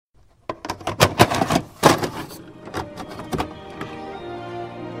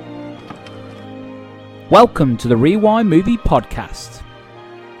Welcome to the Rewind Movie Podcast.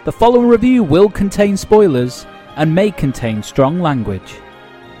 The following review will contain spoilers and may contain strong language.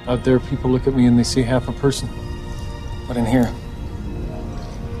 Out there, people look at me and they see half a person. But in here,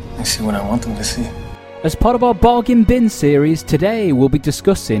 they see what I want them to see. As part of our Bargain Bin series, today we'll be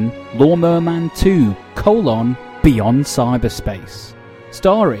discussing Lawnmower Man 2, Beyond Cyberspace.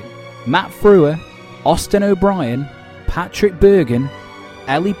 Starring Matt Frewer, Austin O'Brien, Patrick Bergen,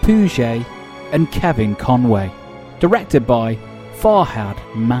 Ellie Pouget, and Kevin Conway. Directed by Farhad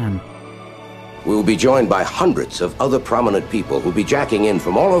Mann. We will be joined by hundreds of other prominent people who'll be jacking in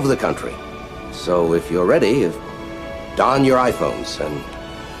from all over the country. So if you're ready, don your iPhones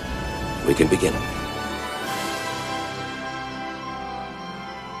and we can begin.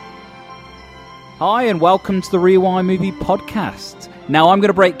 Hi and welcome to the Rewind Movie Podcast. Now I'm going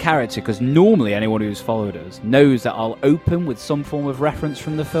to break character because normally anyone who's followed us knows that I'll open with some form of reference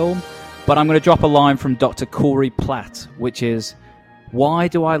from the film, but I'm going to drop a line from Dr. Corey Platt, which is, why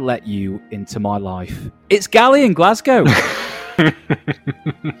do I let you into my life? It's Gally in Glasgow.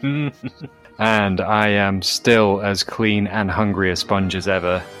 And I am still as clean and hungry a sponge as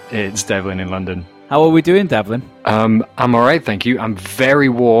ever. It's Devlin in London. How are we doing, Devlin? I'm alright, thank you. I'm very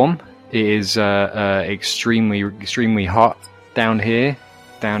warm. It is extremely hot down here,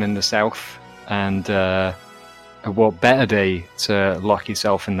 down in the south. And what better day to lock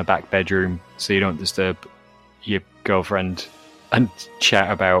yourself in the back bedroom so you don't disturb your girlfriend and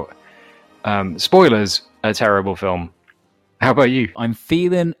chat about spoilers, a terrible film. How about you? I'm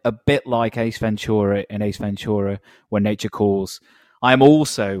feeling a bit like Ace Ventura in Ace Ventura When Nature Calls. I am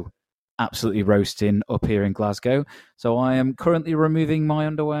also absolutely roasting up here in Glasgow, so I am currently removing my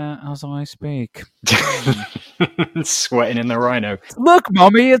underwear as I speak. Sweating in the rhino. Look,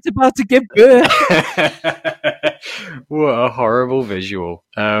 Mommy, it's about to give birth. What a horrible visual.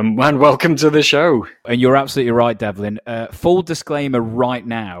 And welcome to the show. And you're absolutely right, Devlin. Full disclaimer right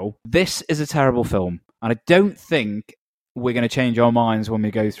now, this is a terrible film, and I don't think we're going to change our minds when we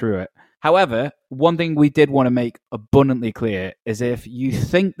go through it. However, one thing we did want to make abundantly clear is if you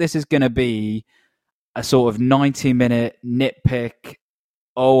think this is going to be a sort of 90-minute nitpick,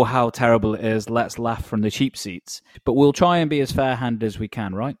 oh, how terrible it is, let's laugh from the cheap seats, but we'll try and be as fair-handed as we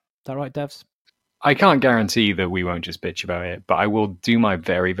can, right? Is that right, Devs? I can't guarantee that we won't just bitch about it, but I will do my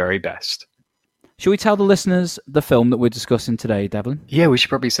very, very best. Should we tell the listeners the film that we're discussing today, Devlin? Yeah, we should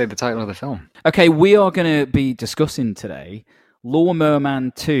probably say the title of the film. Okay, we are going to be discussing today Lawnmower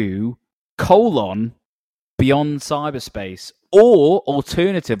Man 2, Beyond Cyberspace, or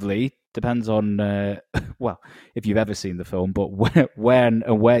alternatively, depends on, well, if you've ever seen the film, but when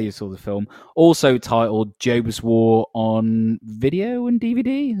and where you saw the film, also titled Job's War on video and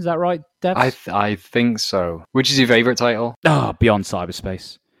DVD. Is that right, Dev? I think so. Which is your favourite title? Beyond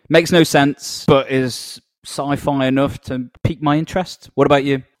Cyberspace. Makes no sense, but is sci-fi enough to pique my interest. What about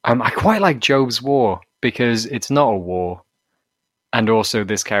you? I quite like Job's War, because it's not a war. And also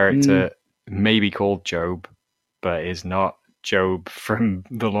this character may be called Job, but is not Job from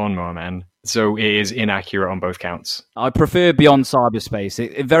The Lawnmower Man. So it is inaccurate on both counts. I prefer Beyond Cyberspace.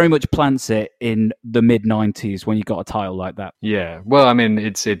 It very much plants it in the mid-90s when you got a title like that. Yeah, well, I mean,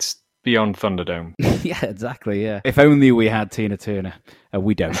 it's Beyond Thunderdome. Yeah, exactly, yeah. If only we had Tina Turner.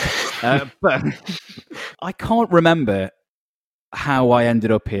 We don't. But I can't remember how I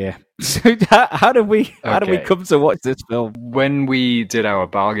ended up here. So how did we come to watch this film? When we did our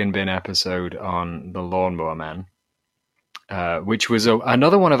Bargain Bin episode on The Lawnmower Man, which was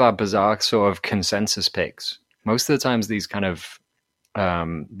another one of our bizarre sort of consensus picks. Most of the times these kind of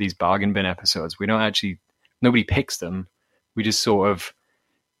these Bargain Bin episodes, nobody picks them. We just sort of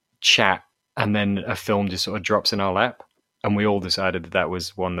chat, and then a film just sort of drops in our lap, and we all decided that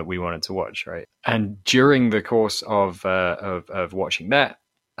was one that we wanted to watch, right? And during the course of watching that,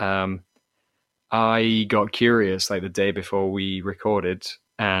 I got curious, like the day before we recorded,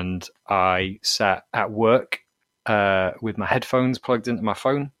 and I sat at work with my headphones plugged into my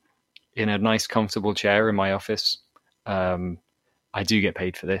phone in a nice, comfortable chair in my office. I do get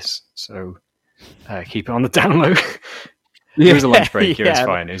paid for this, so keep it on the down low. It was a lunch break. It was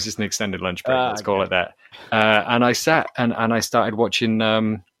fine. It was just an extended lunch break. Let's call it that. And I sat and I started watching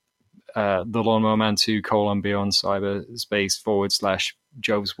The Lawnmower Man 2, Beyond Cyberspace /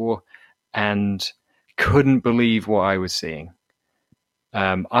 Job's War, and couldn't believe what I was seeing.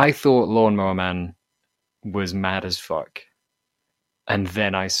 I thought Lawnmower Man was mad as fuck. And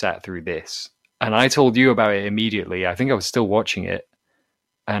then I sat through this. And I told you about it immediately. I think I was still watching it.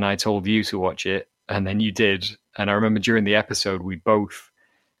 And I told you to watch it. And then you did. And I remember during the episode, we both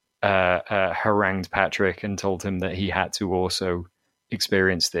harangued Patrick and told him that he had to also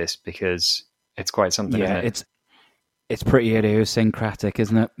experience this because It's quite something, Yeah, isn't it? it's pretty idiosyncratic,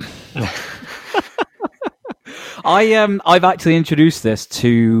 isn't it? I've actually introduced this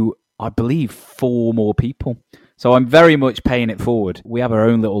to, I believe, 4 more people. So I'm very much paying it forward. We have our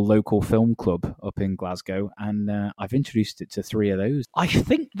own little local film club up in Glasgow, and I've introduced it to 3 of those. I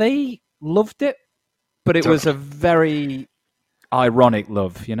think they loved it, but it was a very ironic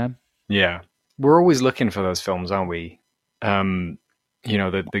love, you know? Yeah. We're always looking for those films, aren't we? The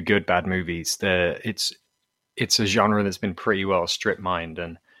good, bad movies. It's a genre that's been pretty well strip-mined,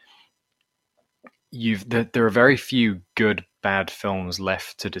 and there are very few good, bad films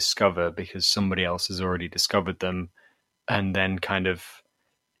left to discover because somebody else has already discovered them, and then kind of,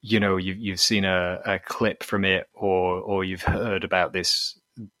 you've seen a clip from it, or you've heard about this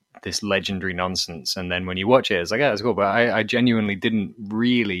legendary nonsense, and then when you watch it, it's like, yeah, it's cool. But I genuinely didn't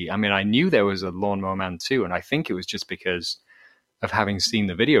really. I mean, I knew there was a Lawnmower Man 2, and I think it was just because of having seen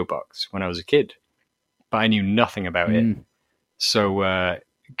the video box when I was a kid, but I knew nothing about it. So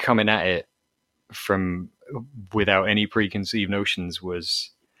coming at it from without any preconceived notions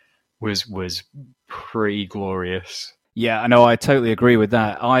was pretty glorious. Yeah, I know. I totally agree with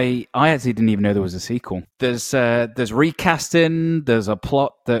that. I actually didn't even know there was a sequel. There's recasting. There's a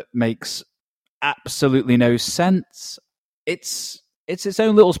plot that makes absolutely no sense. It's its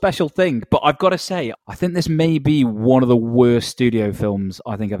own little special thing. But I've got to say, I think this may be one of the worst studio films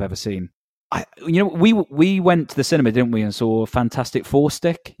I think I've ever seen. We went to the cinema, didn't we, and saw Fantastic Four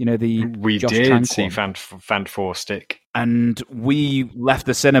Stick. We Josh did Trank see one. Fant Four Stick, and we left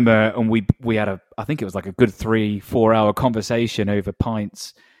the cinema, and we had I think it was like a good 3-4 hour conversation over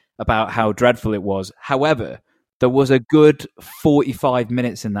pints about how dreadful it was. However, there was a good 45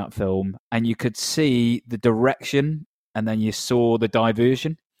 minutes in that film, and you could see the direction, and then you saw the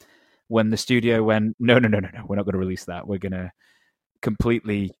diversion when the studio went, no, we're not going to release that. We're going to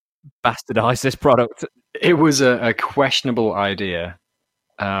completely bastardize this product. It was a questionable idea,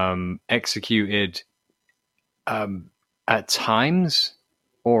 executed at times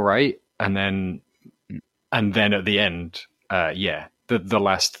all right, and then at the end, the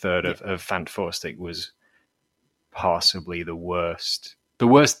last third of Fant Four Stick was possibly the worst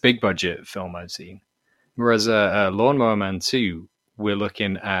big budget film I've seen. Whereas Lawnmower Man 2, we're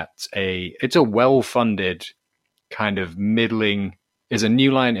looking at it's a well funded kind of middling. Is a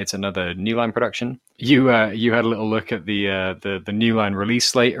New Line. It's another New Line production. You had a little look at the New Line release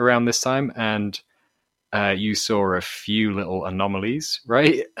slate around this time, and you saw a few little anomalies,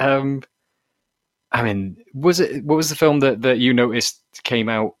 right? I mean, what was the film that you noticed came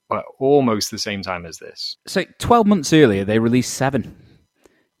out almost the same time as this? So 12 months earlier, they released Seven.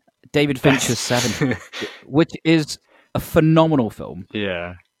 David Fincher's Seven, which is a phenomenal film.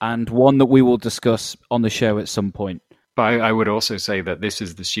 Yeah. And one that we will discuss on the show at some point. But I would also say that this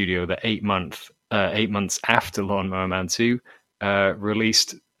is the studio that 8 months after Lawnmower Man 2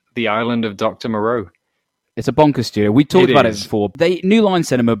 released The Island of Dr. Moreau. It's a bonkers studio. We talked about it before. New Line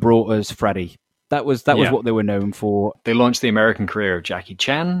Cinema brought us Freddy. That was what they were known for. They launched the American career of Jackie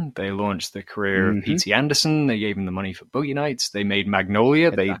Chan. They launched the career of P.T. Anderson. They gave him the money for Boogie Nights. They made Magnolia.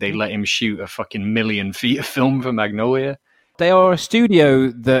 Exactly. They let him shoot a fucking million feet of film for Magnolia. They are a studio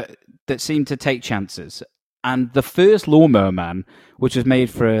that seemed to take chances. And the first Lawnmower Man, which was made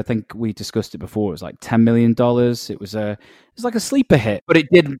for, I think we discussed it before, it was like $10 million. It was like a sleeper hit, but it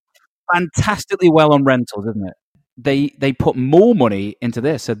did fantastically well on rental, didn't it? They put more money into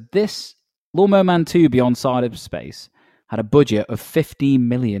this. So this Lawnmower Man 2 Beyond Cyberspace had a budget of $15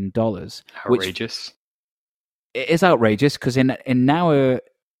 million. Outrageous. It is outrageous because in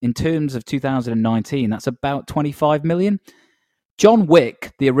terms of 2019, that's about 25 million. John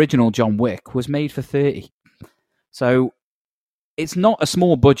Wick, the original John Wick, was made for 30. So it's not a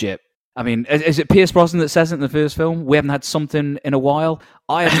small budget. I mean, is it Pierce Brosnan that says it in the first film? We haven't had something in a while.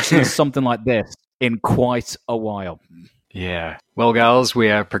 I haven't seen something like this in quite a while. Yeah. Well, gals, we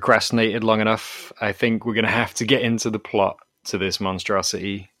have procrastinated long enough. I think we're going to have to get into the plot to this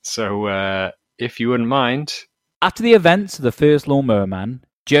monstrosity. So if you wouldn't mind. After the events of the first Lawnmower Man,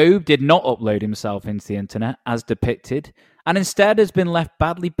 Job did not upload himself into the internet as depicted, and instead has been left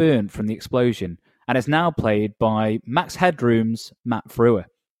badly burnt from the explosion, and is now played by Max Headroom's Matt Frewer.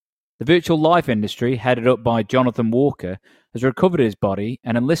 The virtual life industry, headed up by Jonathan Walker, has recovered his body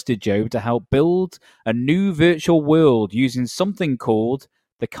and enlisted Job to help build a new virtual world using something called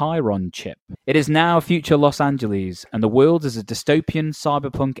the Chiron chip. It is now future Los Angeles, and the world is a dystopian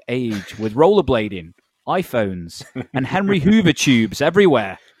cyberpunk age with rollerblading, iPhones, and Henry Hoover tubes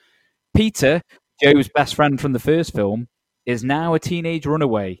everywhere. Peter, Job's best friend from the first film, is now a teenage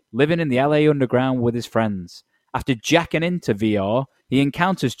runaway, living in the LA underground with his friends. After jacking into VR, he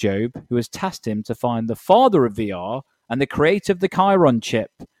encounters Job, who has tasked him to find the father of VR and the creator of the Chiron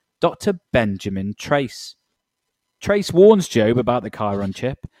chip, Dr. Benjamin Trace. Trace warns Job about the Chiron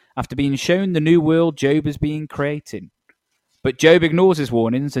chip after being shown the new world Job is being created. But Job ignores his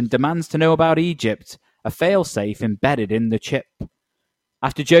warnings and demands to know about Egypt, a failsafe embedded in the chip.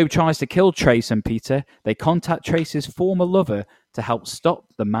 After Job tries to kill Trace and Peter, they contact Trace's former lover to help stop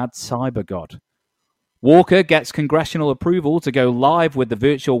the mad cyber god. Walker gets congressional approval to go live with the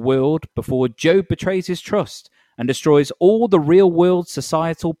virtual world before Job betrays his trust and destroys all the real-world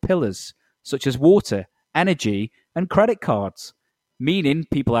societal pillars, such as water, energy, and credit cards, meaning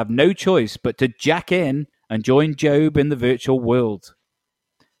people have no choice but to jack in and join Job in the virtual world.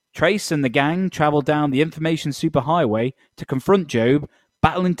 Trace and the gang travel down the information superhighway to confront Job,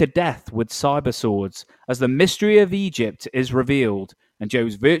 battling to death with cyber swords as the mystery of Egypt is revealed and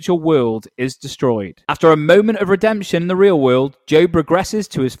Job's virtual world is destroyed. After a moment of redemption in the real world, Job regresses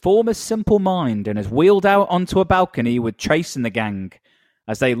to his former simple mind and is wheeled out onto a balcony with Trace and the gang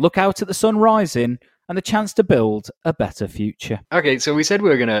as they look out at the sun rising and the chance to build a better future. Okay, so we said we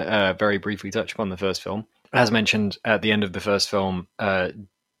were going to very briefly touch upon the first film. As mentioned at the end of the first film,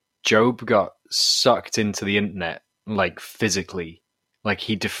 Job got sucked into the internet, like physically. Like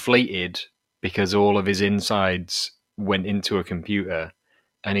he deflated because all of his insides went into a computer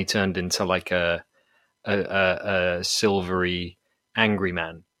and he turned into like a silvery angry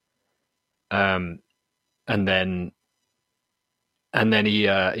man. And then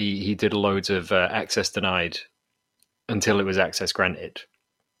he did loads of access denied until it was access granted.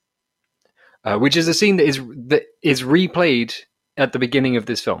 Which is a scene that is replayed at the beginning of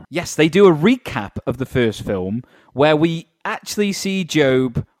this film. Yes, they do a recap of the first film where we actually see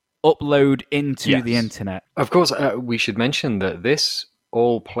Job upload into the internet. Of course, we should mention that this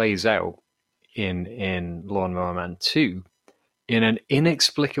all plays out in Lawnmower Man 2 in an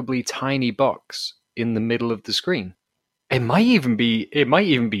inexplicably tiny box in the middle of the screen. It might even be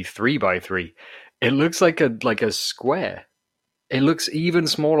 3x3. It looks like a square. It looks even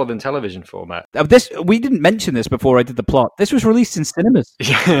smaller than television format. We didn't mention this before I did the plot. This was released in cinemas.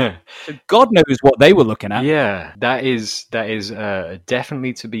 Yeah. So God knows what they were looking at. Yeah, that is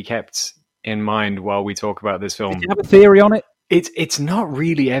definitely to be kept in mind while we talk about this film. Did you have a theory on it? It's not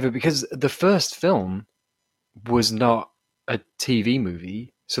really ever, because the first film was not a TV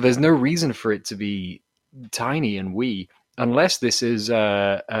movie, so there's no reason for it to be tiny and wee, unless this is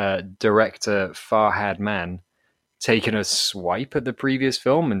director Farhad Mann taking a swipe at the previous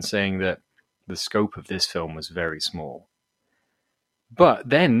film and saying that the scope of this film was very small.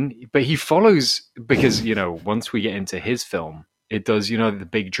 But he follows, because, once we get into his film, it does, the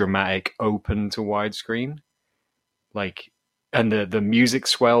big dramatic open to widescreen, like, and the music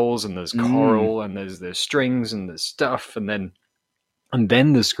swells and there's choral and there's strings and there's stuff, and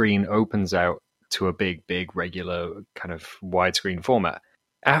then the screen opens out to a big regular kind of widescreen format.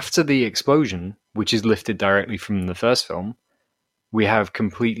 After the explosion, which is lifted directly from the first film, we have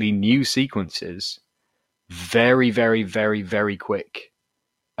completely new sequences, very, very, very, very quick,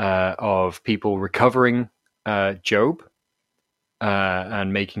 of people recovering Job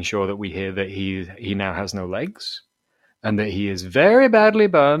and making sure that we hear that he now has no legs and that he is very badly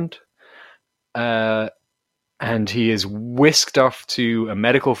burned, and he is whisked off to a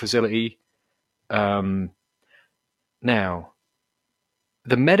medical facility. Now,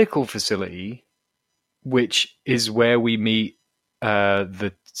 the medical facility, which is where we meet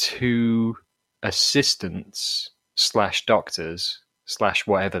the two assistants / doctors /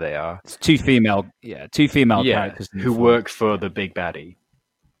 whatever they are. It's two female characters who work for the big baddie.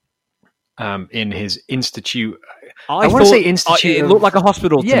 In his institute. I want to say institute. It looked like a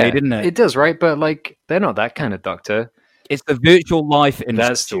hospital to me, didn't it? It does, right? But they're not that kind of doctor. It's the Virtual Life Institute.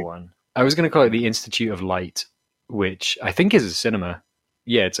 That's the one. I was going to call it the Institute of Light, which I think is a cinema.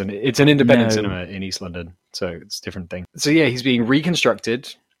 Yeah, it's an independent cinema in East London, so it's a different thing. So yeah, he's being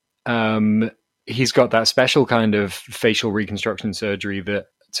reconstructed. He's got that special kind of facial reconstruction surgery that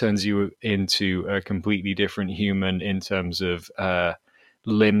turns you into a completely different human in terms of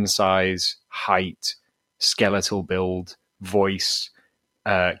limb size, height, skeletal build, voice,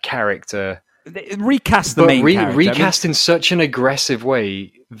 character. Recast the main character. Recast in such an aggressive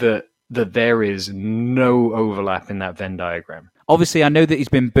way that there is no overlap in that Venn diagram. Obviously, I know that he's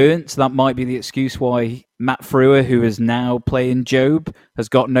been burnt, so that might be the excuse why Matt Frewer, who is now playing Job, has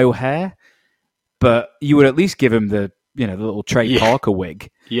got no hair. But you would at least give him the little Trey Parker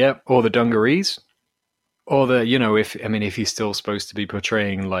wig. Yeah, or the dungarees. Or if he's still supposed to be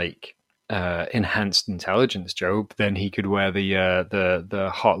portraying like enhanced intelligence Job, then he could wear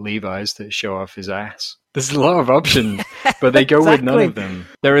the hot Levi's that show off his ass. There's a lot of options, but they go with none of them.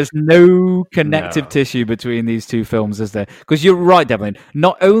 There is no connective tissue between these two films, is there? Because you're right, Devlin.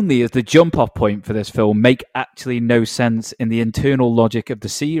 Not only is the jump-off point for this film make actually no sense in the internal logic of the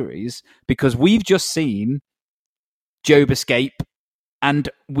series, because we've just seen Job escape, and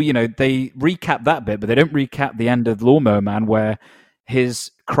they recap that bit, but they don't recap the end of Lawnmower Man, where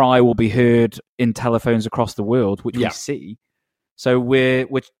his cry will be heard in telephones across the world, which we see. So we're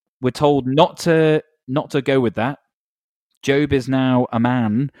told not to go with that. Job is now a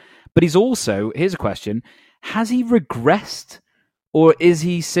man, but he's also, here's a question, has he regressed, or is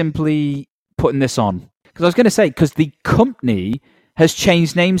he simply putting this on? Because I was going to say, because the company has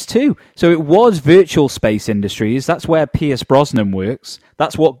changed names too. So it was Virtual Space Industries, that's where Pierce Brosnan works,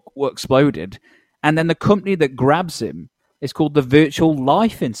 that's what exploded. And then the company that grabs him is called the Virtual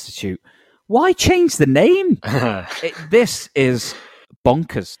Life Institute. Why change the name? This is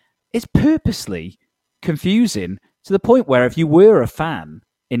bonkers. It's purposely confusing to the point where if you were a fan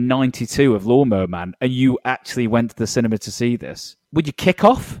in 92 of Lawnmower Man and you actually went to the cinema to see this, would you kick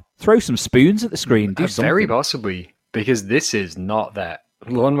off? Throw some spoons at the screen? Do something? Very possibly, because this is not that.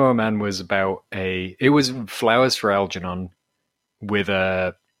 Lawnmower Man was about it was Flowers for Algernon with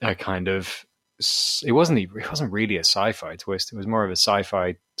a kind of, it wasn't really a sci-fi twist. It was more of a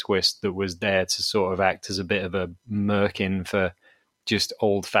sci-fi twist that was there to sort of act as a bit of a merkin for just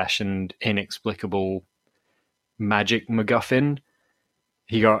old-fashioned, inexplicable magic MacGuffin.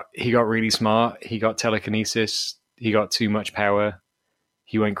 He got really smart. He got telekinesis. He got too much power.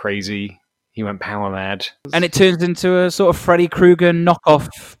 He went crazy. He went power mad. And it turns into a sort of Freddy Krueger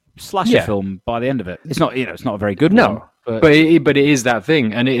knockoff slasher film by the end of it. It's not, it's not a very good one. But it is that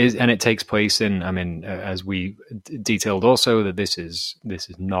thing, and it takes place in. I mean, as we detailed also, that this is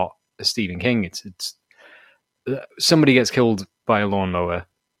not a Stephen King. It's somebody gets killed by a lawnmower,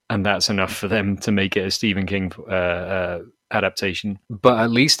 and that's enough for them to make it a Stephen King adaptation. But at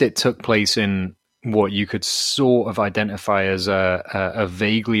least it took place in what you could sort of identify as a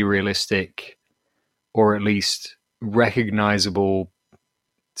vaguely realistic, or at least recognizable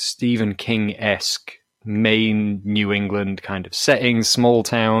Stephen King-esque Maine, New England kind of setting, small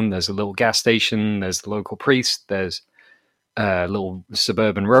town. There's a little gas station, there's the local priest, there's little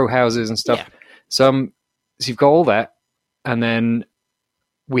suburban row houses and stuff. So you've got all that, and then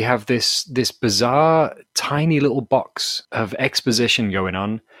we have this bizarre tiny little box of exposition going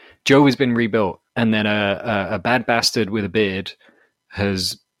on. Joe has been rebuilt, and then a bad bastard with a beard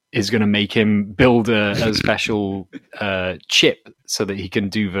is going to make him build a special chip so that he can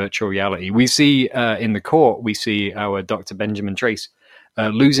do virtual reality. We see in the court, we see our Dr. Benjamin Trace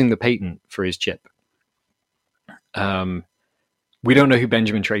losing the patent for his chip. We don't know who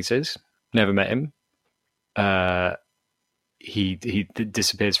Benjamin Trace is. Never met him. He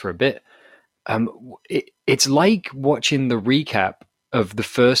disappears for a bit. It's like watching the recap of the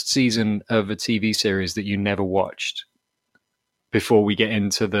first season of a TV series that you never watched before we get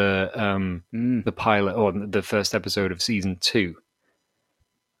into the pilot or the first episode of season 2.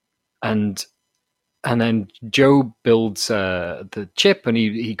 And then Joe builds the chip, and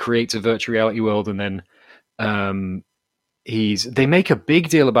he creates a virtual reality world, and then they make a big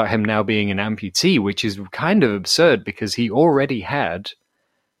deal about him now being an amputee, which is kind of absurd because he already had,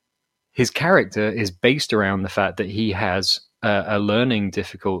 his character is based around the fact that he has a learning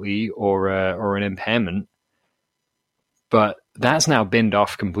difficulty or an impairment, but that's now binned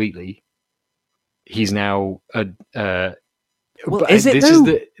off completely. He's now well, is it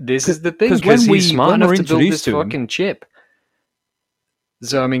this is the thing, because he's smart enough to build this fucking chip.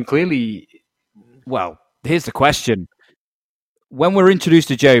 So I mean, clearly, well, here's the question. When we're introduced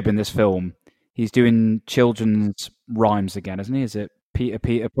to Job in this film, he's doing children's rhymes again, isn't he? Is it Peter,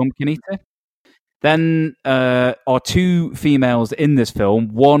 Peter, Pumpkin Eater? Then are two females in this film,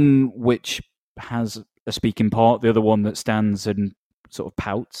 one which has a speaking part, the other one that stands and sort of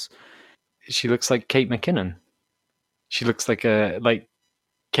pouts. She looks like Kate McKinnon. She looks like Kate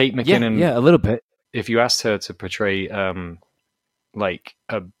McKinnon. Yeah, a little bit. If you asked her to portray like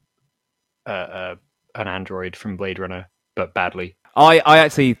an android from Blade Runner, but badly. I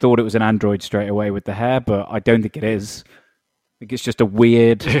actually thought it was an android straight away with the hair, but I don't think it is. I think it's just a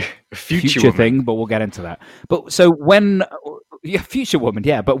weird future thing, but we'll get into that. But so when future woman,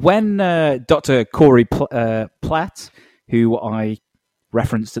 yeah. But when Dr. Corey Platt, who I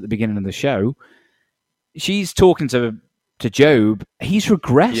referenced at the beginning of the show, she's talking to Job. He's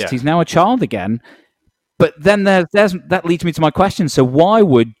regressed. Yeah. He's now a child again. But then that leads me to my question. So why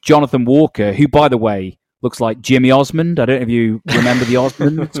would Jonathan Walker, who, by the way, looks like Jimmy Osmond. I don't know if you remember the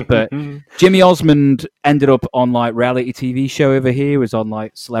Osmonds, but Jimmy Osmond ended up on like reality TV show over here. He was on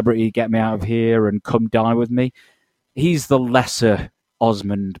like Celebrity Get Me Out of Here and Come Dine With Me. He's the lesser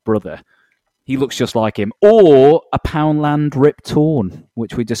Osmond brother. He looks just like him. Or a Poundland Rip Torn,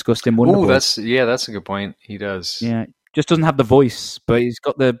 which we discussed in Wonder Boys. That's a good point. He does. Yeah, just doesn't have the voice, but he's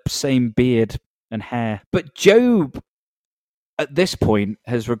got the same beard and hair. But Job, at this point,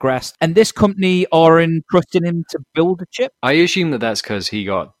 has regressed, and this company are entrusting him to build a chip. I assume that that's because he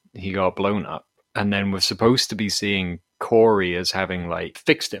got blown up, and then we're supposed to be seeing Corey as having like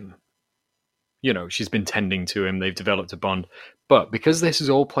fixed him. You know, she's been tending to him. They've developed a bond, but because this is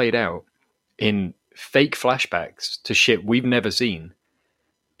all played out in fake flashbacks to shit we've never seen,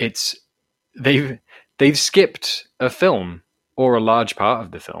 they've skipped a film or a large part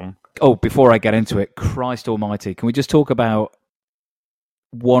of the film. Oh, before I get into it, Christ almighty, can we just talk about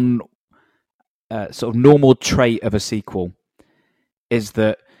one sort of normal trait of a sequel is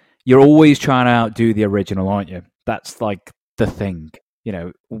that you're always trying to outdo the original, aren't you? That's like the thing. You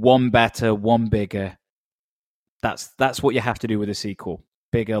know, one better, one bigger. That's what you have to do with a sequel.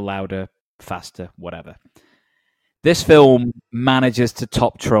 Bigger, louder, faster, whatever. This film manages to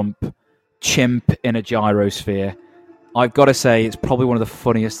top trump chimp in a gyrosphere. I've got to say, it's probably one of the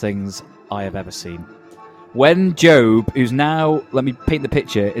funniest things I have ever seen. When Job, who's now, let me paint the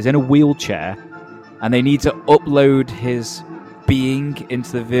picture, is in a wheelchair, and they need to upload his being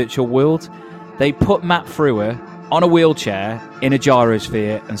into the virtual world, they put Matt Frewer on a wheelchair in a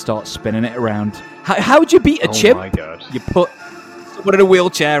gyrosphere and start spinning it around. How would you beat a chimp? Oh my god. You put someone in a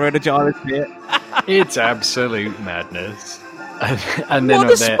wheelchair in a gyrosphere. It's absolute madness. And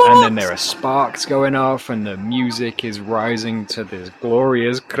then there are sparks going off, and the music is rising to this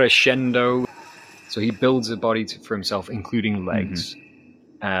glorious crescendo. So he builds a body for himself, including legs.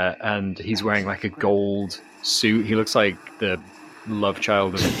 And he's wearing like a gold suit. He looks like the love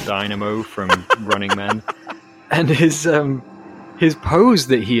child of Dynamo from Running Man. And his pose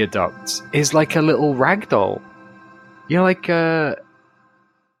that he adopts is like a little ragdoll. You know,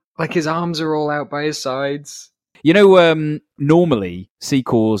 like his arms are all out by his sides. You know, normally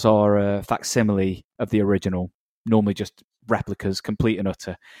sequels are a facsimile of the original. Normally just replicas, complete and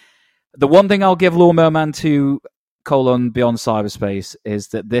utter. The one thing I'll give Lawnmower Man 2, Beyond Cyberspace, is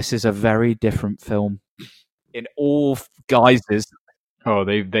that this is a very different film in all guises. Oh,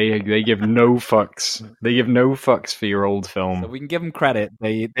 they give no fucks. They give no fucks for your old film. So we can give them credit.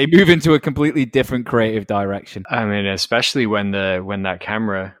 They move into a completely different creative direction. I mean, especially when the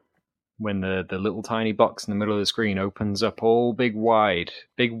little tiny box in the middle of the screen opens up all big white,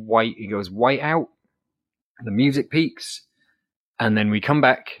 it goes white out, the music peaks, and then we come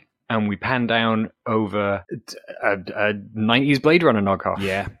back and we pan down over a 90s Blade Runner knockoff.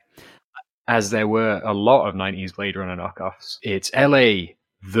 Yeah. As there were a lot of 90s Blade Runner knockoffs. It's LA,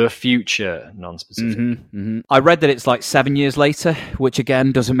 the future, non-specific. I read that it's like 7 years later, which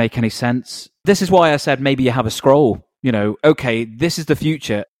again doesn't make any sense. This is why I said maybe you have a scroll. You know, okay, this is the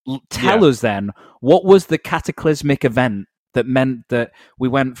future. Tell us then, what was the cataclysmic event that meant that we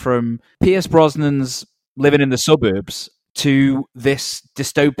went from Pierce Brosnan's living in the suburbs to this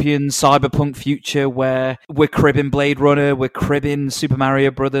dystopian cyberpunk future where we're cribbing Blade Runner, we're cribbing Super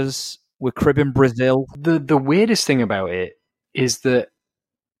Mario Brothers, we're cribbing Brazil. The weirdest thing about it is that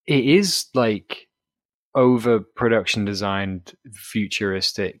it is like over-production designed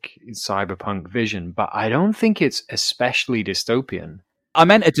futuristic cyberpunk vision, but I don't think it's especially dystopian. I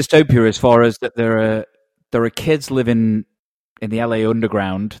meant a dystopia as far as that there are kids living in the LA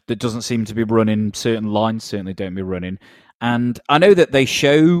underground that doesn't seem to be running, certain lines certainly don't be running. And I know that they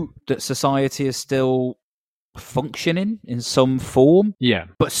show that society is still functioning in some form. Yeah.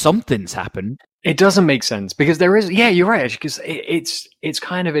 But something's happened. It doesn't make sense because there is, yeah, you're right, because it's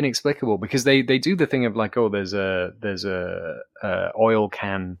kind of inexplicable because they do the thing of like, oh, there's a oil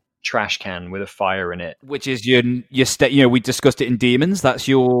can, trash can with a fire in it, which is your we discussed it in Demons. That's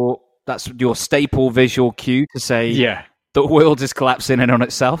your staple visual cue to say, yeah, the world is collapsing in on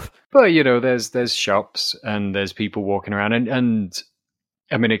itself. But you know, there's shops and there's people walking around, and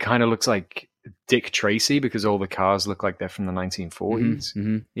I mean, it kind of looks like Dick Tracy because all the cars look like they're from the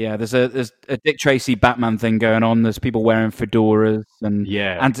 1940s. Yeah, there's a Dick Tracy Batman thing going on. There's people wearing fedoras and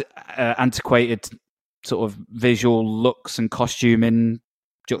antiquated sort of visual looks and costuming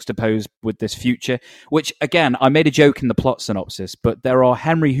juxtaposed with this future, which again, I made a joke in the plot synopsis, but there are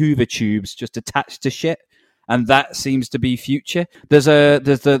Henry Hoover tubes just attached to shit, and that seems to be future. There's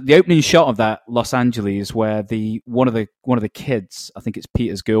the opening shot of that Los Angeles where one of the kids, I think it's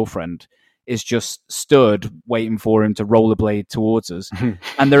Peter's girlfriend, is just stood waiting for him to rollerblade towards us.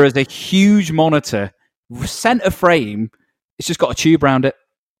 And there is a huge monitor center frame, it's just got a tube around it.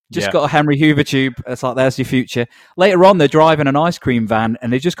 Just got a Henry Hoover tube. It's like, there's your future. Later on, they're driving an ice cream van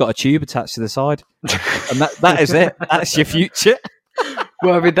and they've just got a tube attached to the side. And that is it. That's your future.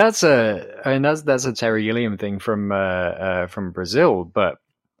 Well, I mean, that's a Terry Gilliam thing from Brazil, but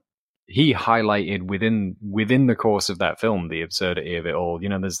he highlighted within the course of that film the absurdity of it all. You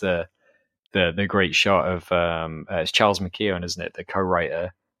know, there's the great shot of it's Charles McKeown, isn't it? The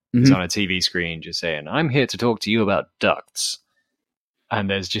co-writer is on a TV screen just saying, "I'm here to talk to you about ducts." And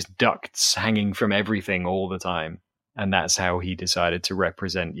there's just ducts hanging from everything all the time. And that's how he decided to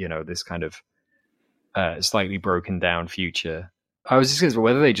represent, you know, this kind of slightly broken down future. I was just curious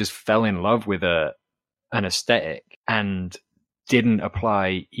whether they just fell in love with an aesthetic and didn't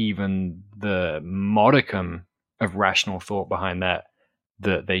apply even the modicum of rational thought behind that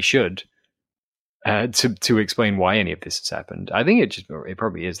they should to explain why any of this has happened. I think it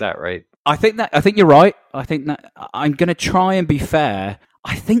probably is that, right? I think you're right. I think that I'm going to try and be fair.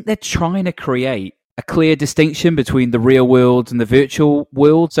 I think they're trying to create a clear distinction between the real world and the virtual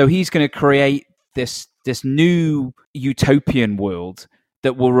world. So he's going to create this new utopian world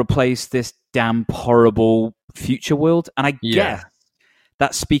that will replace this damn horrible future world. And I guess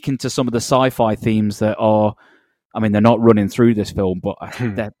that's speaking to some of the sci-fi themes that are, I mean, they're not running through this film, but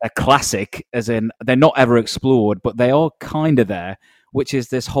they're classic, as in they're not ever explored, but they are kind of there, which is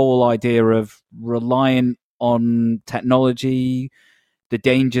this whole idea of relying on technology, the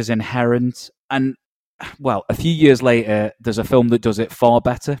dangers inherent. And, well, a few years later, there's a film that does it far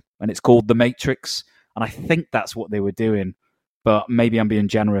better, and it's called The Matrix. And I think that's what they were doing, but maybe I'm being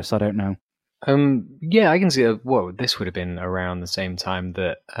generous. I don't know. Yeah, I can see this would have been around the same time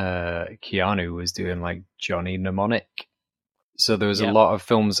that Keanu was doing like Johnny Mnemonic. So there was a lot of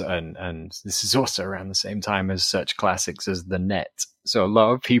films, and this is also around the same time as such classics as The Net. So a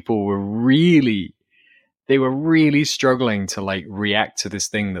lot of people were really struggling to like react to this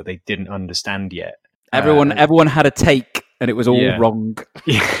thing that they didn't understand yet. Everyone had a take, and it was all wrong.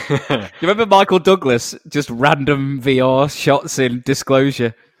 You remember Michael Douglas, just random VR shots in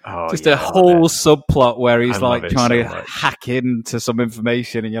Disclosure? Just a whole subplot where he's like trying to hack into some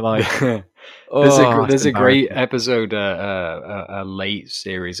information, and you're like, there's a great episode, a late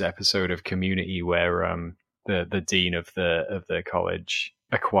series episode of Community where the dean of the college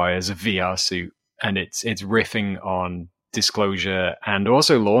acquires a VR suit, and it's riffing on Disclosure and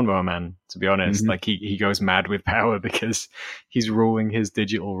also Lawnmower Man. To be honest, like he goes mad with power because he's ruling his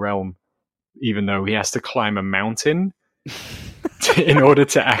digital realm, even though he has to climb a mountain in order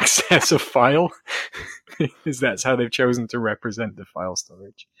to access a file. Because that's how they've chosen to represent the file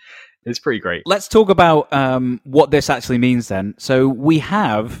storage. It's pretty great. Let's talk about what this actually means then. So we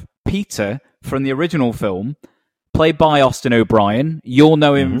have Peter from the original film, played by Austin O'Brien. You'll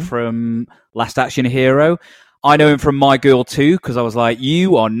know him from Last Action Hero. I know him from My Girl 2, because I was like,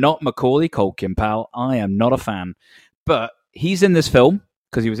 you are not Macaulay Culkin, pal. I am not a fan. But he's in this film,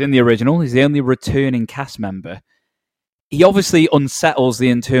 because he was in the original. He's the only returning cast member. He obviously unsettles the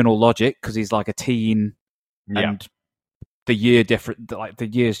internal logic, because he's like a teen, and the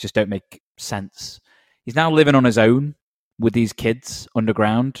years just don't make sense. He's now living on his own with these kids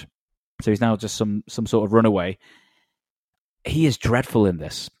underground. So he's now just some sort of runaway. He is dreadful in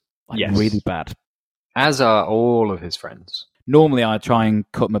this. Really bad. As are all of his friends. Normally, I try and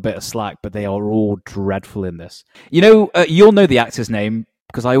cut them a bit of slack, but they are all dreadful in this. You know, you'll know the actor's name,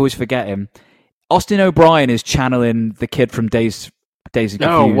 because I always forget him. Austin O'Brien is channeling the kid from Days of Confused.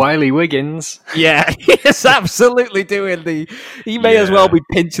 Oh, Wiley Wiggins. Yeah, he's absolutely doing he may as well be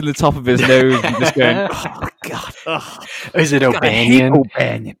pinching the top of his nose and just going, oh, God. Oh, is it O'Banion?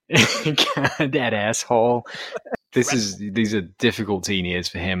 O'Banion. God, that asshole. These are difficult teen years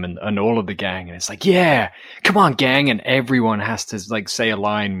for him and all of the gang, and it's like, yeah, come on, gang, and everyone has to like say a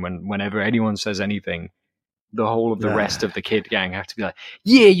line whenever anyone says anything. The whole of the rest of the kid gang have to be like,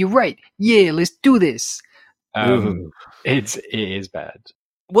 yeah, you're right, yeah, let's do this. It is bad.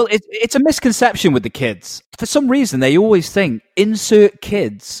 Well, it's a misconception with the kids. For some reason, they always think insert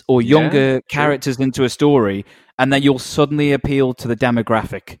kids or younger characters into a story, and then you'll suddenly appeal to the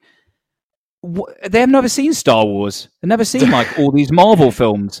demographic. They have never seen Star Wars. They've never seen like all these Marvel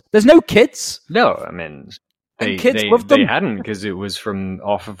films. There's no kids. No, I mean they hadn't, because it was from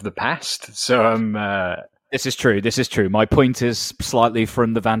off of the past. So This is true. My point is slightly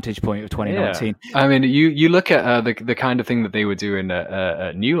from the vantage point of 2019. Yeah. I mean, you look at the kind of thing that they were doing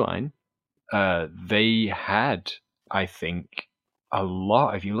at New Line. They had, I think, a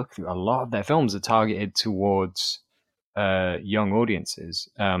lot. If you look through, a lot of their films are targeted towards young audiences.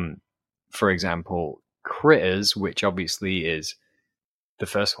 For example, Critters, which obviously is the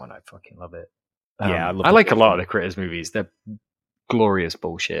first one. I fucking love it. Yeah, I love I the like a first lot one. of the Critters movies. They're glorious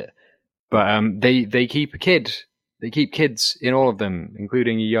bullshit. But they keep a kid. They keep kids in all of them,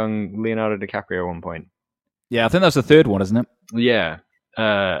 including a young Leonardo DiCaprio at one point. Yeah, I think that's the third one, isn't it? Yeah,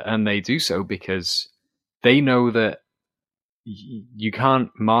 and they do so because they know that you can't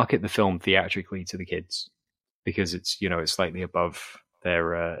market the film theatrically to the kids because it's it's slightly above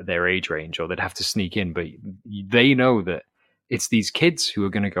their age range, or they'd have to sneak in. But they know that it's these kids who are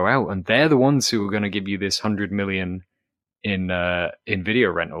going to go out, and they're the ones who are going to give you this 100 million in video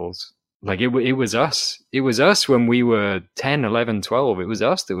rentals. Like it was us. It was us when we were 10, 11, 12. It was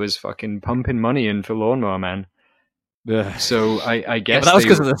us that was fucking pumping money in for Lawnmower Man. Ugh. So I Yeah, guess but that was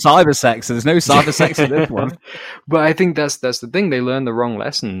because of the cyber sex. So there's no cyber sex in this one. But I think that's the thing. They learn the wrong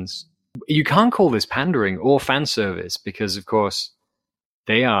lessons. You can't call this pandering or fan service because, of course,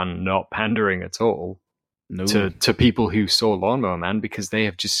 they are not pandering at all No. to people who saw Lawnmower Man, because they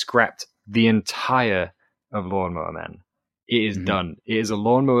have just scrapped the entire of Lawnmower Man. It is done. It is a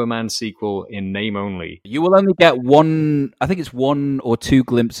Lawnmower Man sequel in name only. You will only get one, I think it's 1 or 2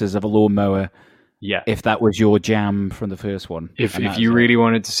 glimpses of a lawnmower. Yeah. If that was your jam from the first one. If you really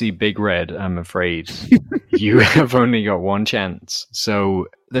wanted to see Big Red, I'm afraid you have only got one chance. So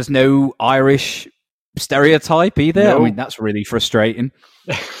there's no Irish stereotype either. No. I mean, that's really frustrating.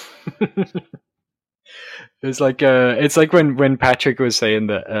 it's like when Patrick was saying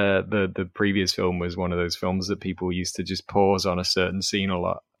that the previous film was one of those films that people used to just pause on a certain scene a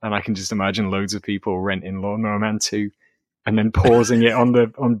lot, and I can just imagine loads of people renting Lawnmower Man 2 and then pausing it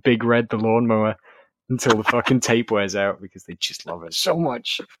on Big Red the lawnmower until the fucking tape wears out because they just love it so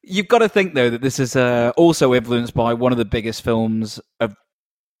much. You've got to think, though, that this is also influenced by one of the biggest films of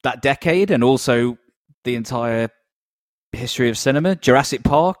that decade and also the entire history of cinema, Jurassic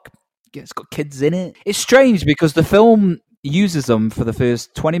Park. It's got kids in it. It's strange because the film uses them for the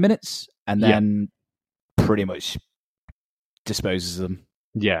first 20 minutes and then pretty much disposes of them.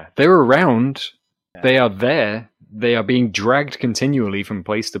 Yeah, they're around. Yeah. They are there. They are being dragged continually from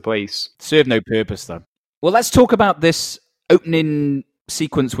place to place. Serve no purpose, though. Well, let's talk about this opening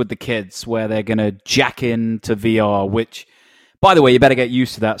sequence with the kids where they're going to jack into VR, which, by the way, you better get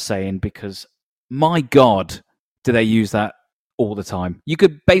used to that saying because, my God, do they use that all the time. You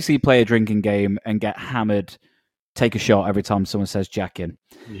could basically play a drinking game and get hammered, take a shot every time someone says jack in.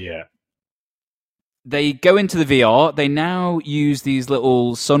 Yeah. They go into the VR. They now use these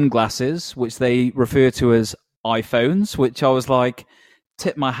little sunglasses, which they refer to as iPhones, which I was like,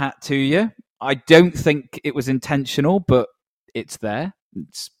 tip my hat to you. I don't think it was intentional, but it's there.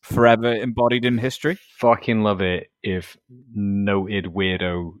 It's forever embodied in history. Fucking love it if noted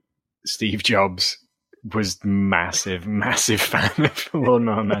weirdo Steve Jobs was massive fan of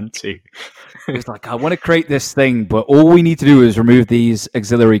Lawnmower Man 2. It's like, I want to create this thing, but all we need to do is remove these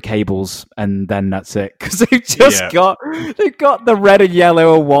auxiliary cables, and then that's it. Because they've got the red and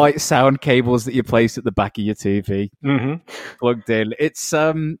yellow and white sound cables that you place at the back of your TV plugged in.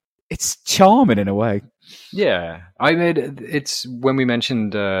 It's charming in a way. Yeah, I mean, it's when we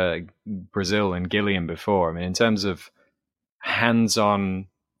mentioned Brazil and Gilliam before. I mean, in terms of hands-on,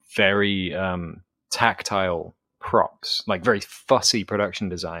 very tactile props, like very fussy production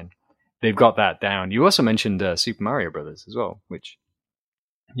design, they've got that down. You also mentioned Super Mario Brothers as well, which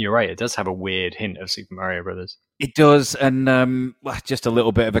you're right, it does have a weird hint of Super Mario Brothers. It does, and just a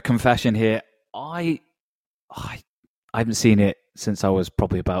little bit of a confession here. I haven't seen it since I was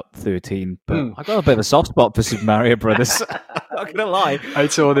probably about 13, but I got a bit of a soft spot for Super Mario Brothers. Not gonna lie, I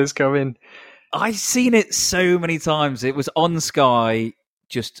saw this coming. I've seen it so many times. It was on Sky,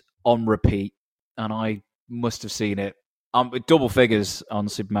 just on repeat, and I must have seen it double figures on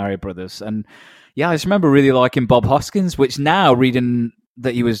Super Mario Brothers. And yeah, I just remember really liking Bob Hoskins, which now reading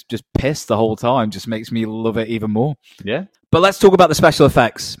that he was just pissed the whole time just makes me love it even more. Yeah. But let's talk about the special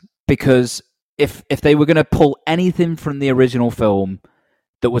effects, because if they were going to pull anything from the original film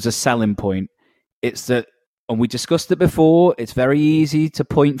that was a selling point, it's that, and we discussed it before, it's very easy to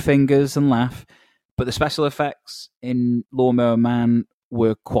point fingers and laugh, but the special effects in Lawnmower Man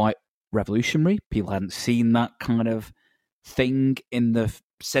were quite revolutionary. People hadn't seen that kind of thing in the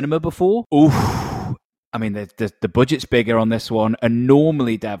cinema before. Oof. I mean, the budget's bigger on this one, and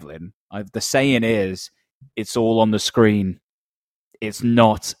normally, Devlin, the saying is, it's all on the screen. It's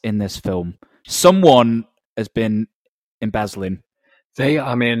not in this film. Someone has been embezzling. They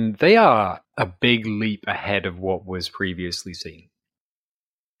are a big leap ahead of what was previously seen.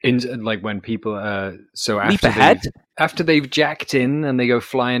 In like when people after they've jacked in and they go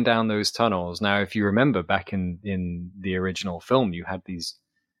flying down those tunnels. Now, if you remember back in the original film, you had these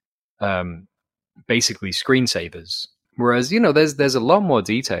basically screensavers, whereas there's a lot more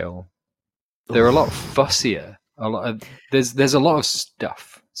detail They're a lot fussier. There's a lot of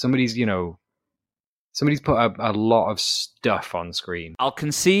stuff. Somebody's put a lot of stuff on screen. I'll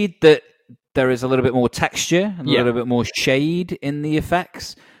concede that there is a little bit more texture and a little bit more shade in the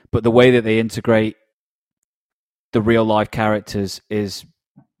effects, but the way that they integrate the real life characters is,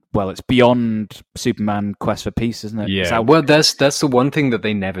 well, it's beyond Superman Quest for Peace, isn't it? Yeah. Well, that's the one thing that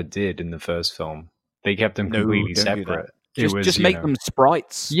they never did in the first film. They kept them completely separate. Just make them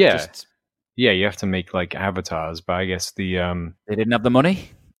sprites. Yeah. Yeah, you have to make like avatars, but I guess they didn't have the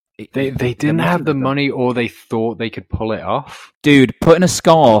money. They didn't have the money, or they thought they could pull it off. Dude, putting a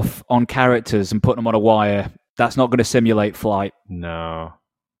scarf on characters and putting them on a wire, that's not going to simulate flight. No.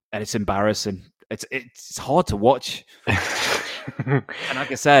 And it's embarrassing. It's hard to watch. And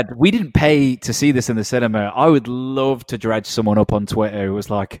like I said, we didn't pay to see this in the cinema. I would love to dredge someone up on Twitter who was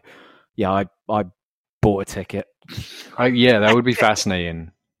like, yeah, I bought a ticket. Yeah, that would be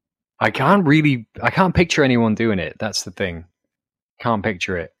fascinating. I can't picture anyone doing it. That's the thing. Can't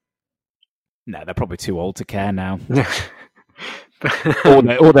picture it. No, they're probably too old to care now.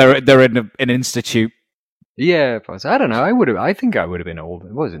 or they're in an institute. Yeah, I don't know. I think I would have been old.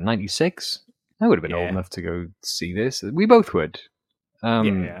 What was it, 96? I would have been old enough to go see this. We both would.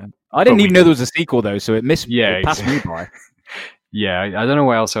 Yeah. I didn't even know there was a sequel though, so it passed me by. Yeah, I don't know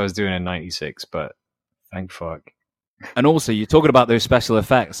what else I was doing in 96, but thank fuck. And also, you're talking about those special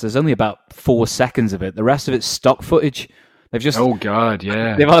effects. There's only about 4 seconds of it. The rest of it's stock footage. They've just oh god,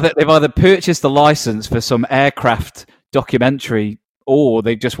 yeah. They've either purchased the license for some aircraft documentary, or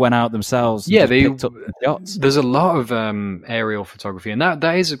they just went out themselves. And picked up the shots. There's a lot of aerial photography, and that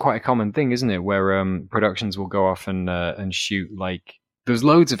is quite a common thing, isn't it? Where productions will go off and shoot like there's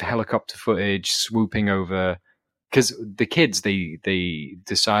loads of helicopter footage swooping over. Because the kids, they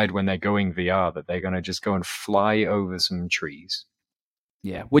decide when they're going VR that they're going to just go and fly over some trees.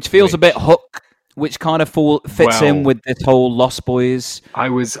 Yeah, which feels a bit Hook, which kind of fits in with this whole Lost Boys. I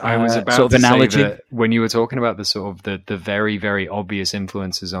was about sort of to analogy. say that when you were talking about the sort of the very, very obvious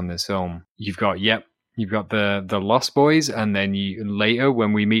influences on this film, you've got the Lost Boys, and then later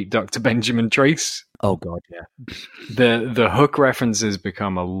when we meet Dr. Benjamin Trace. Oh god, yeah. The Hook references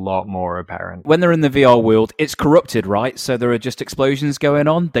become a lot more apparent. When they're in the VR world, it's corrupted, right? So there are just explosions going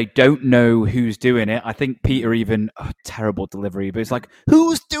on. They don't know who's doing it. I think Peter terrible delivery, but it's like,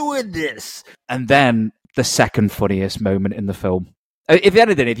 who's doing this? And then the second funniest moment in the film. If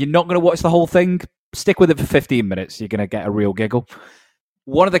anything, if you're not going to watch the whole thing, stick with it for 15 minutes. You're going to get a real giggle.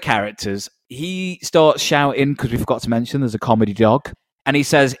 One of the characters, he starts shouting, because we forgot to mention there's a comedy dog, and he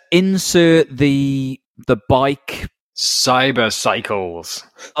says, insert the bike. Cybercycles.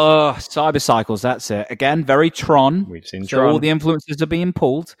 Cybercycles, that's it. Again, very Tron. We've seen so Tron. All the influences are being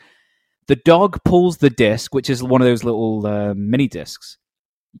pulled. The dog pulls the disc, which is one of those little mini discs.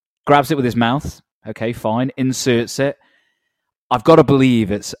 Grabs it with his mouth. Okay, fine. Inserts it. I've got to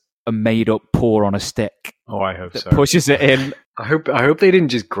believe it's a made-up paw on a stick. Oh, I hope so. Pushes it in. I hope they didn't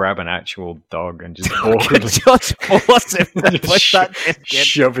just grab an actual dog and just awkwardly just force him to push that disc in.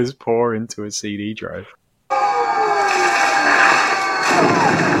 Shove his paw into a CD drive.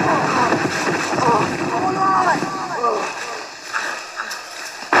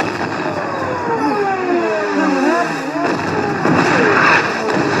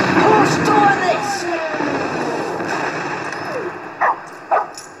 Who's doing this?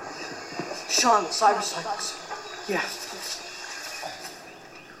 Sean, the Cybercycles. Yeah.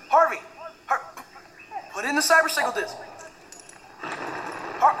 Harvey, put in the Cybercycle disc.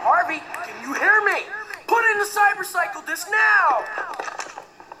 Harvey, can you hear me? Put in the Cybercycle disc now!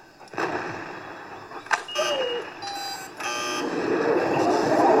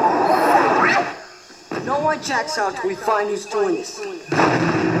 No one checks out till we find who's doing this.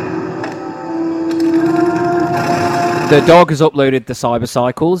 The dog has uploaded the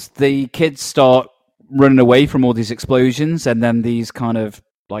Cybercycles. The kids start running away from all these explosions, and then these kind of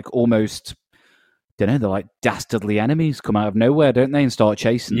like almost, they're like dastardly enemies come out of nowhere, don't they, and start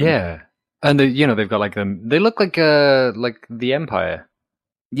chasing them. Yeah, and they've got like them. They look like the Empire.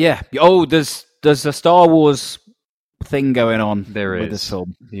 Yeah. Oh, there's a Star Wars thing going on with this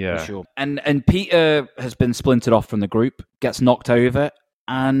film. Yeah, for sure. And Peter has been splintered off from the group, gets knocked over,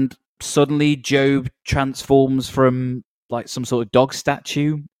 and suddenly Job transforms from like some sort of dog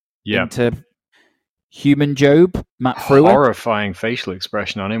statue into human Job. Matt Frewer. Horrifying facial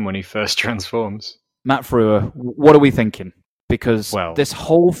expression on him when he first transforms. Matt Frewer, what are we thinking? Because this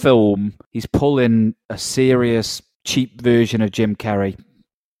whole film, he's pulling a serious, cheap version of Jim Carrey.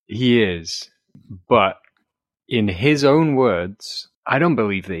 He is. But in his own words, I don't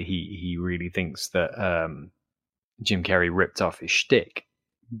believe that he really thinks that Jim Carrey ripped off his shtick.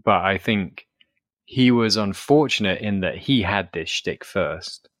 But I think he was unfortunate in that he had this shtick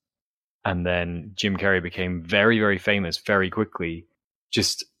first. And then Jim Carrey became very, very famous very quickly,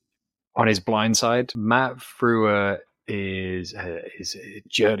 just on his blind side. Matt Frewer is a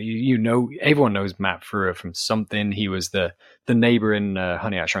journey. You know, everyone knows Matt Frewer from something. He was the neighbor in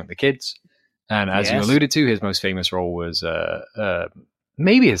Honey, I Shrunk the Kids. And as you alluded to, his most famous role was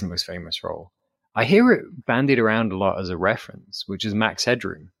maybe his most famous role. I hear it bandied around a lot as a reference, which is Max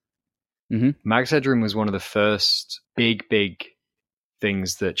Headroom. Mm-hmm. Max Headroom was one of the first big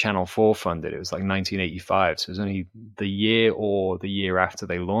things that Channel 4 funded. It was like 1985, so it was only the year or the year after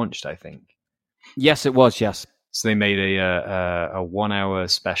they launched, I think. Yes, it was, yes. So they made a 1 hour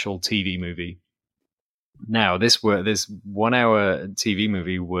special TV movie. Now, this 1 hour TV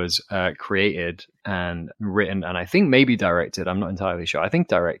movie was created and written, and I think maybe directed. I'm not entirely sure. I think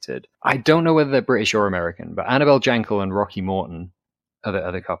directed. I don't know whether they're British or American, but Annabelle Jankel and Rocky Morton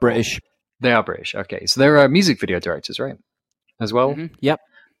are the couple. British. They are British. Okay, so they're music video directors, right? As well. Mm-hmm. Yep.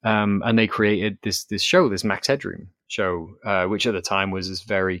 And they created this show, this Max Headroom show, which at the time was this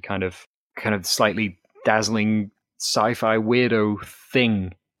very kind of slightly dazzling sci-fi weirdo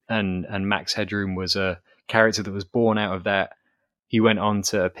thing. And Max Headroom was a character that was born out of that. He went on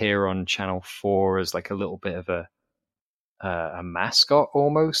to appear on Channel 4 as like a little bit of a mascot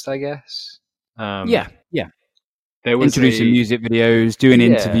almost, I guess. Yeah. There was introducing music videos, doing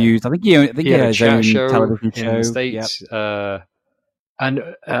interviews. I think he had his own television show in the States. Yep.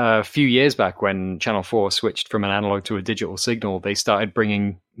 And a few years back, when Channel 4 switched from an analog to a digital signal, they started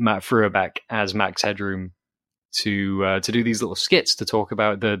bringing Matt Frewer back as Max Headroom to do these little skits to talk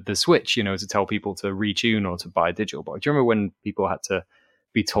about the switch, you know, to tell people to retune or to buy a digital box. Do you remember when people had to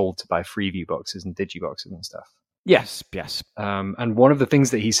be told to buy Freeview boxes and Digiboxes and stuff? Yes. And one of the things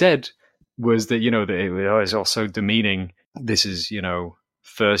that he said was that, you know, that it was also demeaning. This is, you know,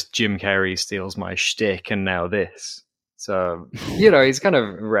 first Jim Carrey steals my shtick and now this. So, you know, he's kind of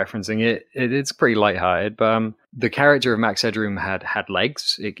referencing it. It's pretty lighthearted, but the character of Max Headroom had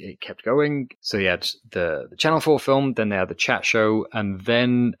legs. It kept going. So he had the Channel 4 film, then they had the chat show, and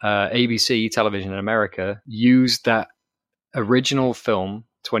then ABC, Television in America, used that original film,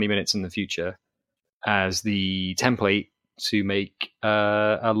 20 Minutes in the Future, as the template to make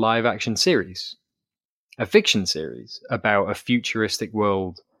a live-action series, a fiction series about a futuristic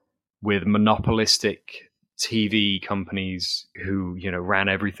world with monopolistic TV companies who, you know, ran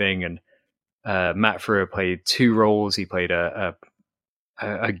everything. And Matt Frewer played two roles. He played a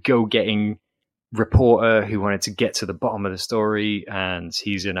go-getting reporter who wanted to get to the bottom of the story, and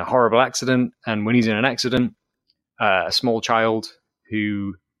he's in a horrible accident. And when he's in an accident, a small child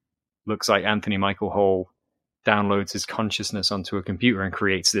who looks like Anthony Michael Hall downloads his consciousness onto a computer and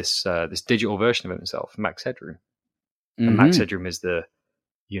creates this digital version of himself, Max Headroom. Mm-hmm. And Max Headroom is the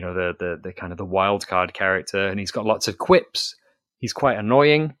kind of the wild card character, and he's got lots of quips. He's quite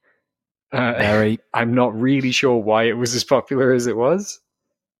annoying. I'm not really sure why it was as popular as it was.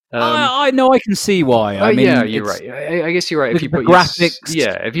 I know, I can see why. I mean, yeah, you're right. I guess you're right. If you put graphics,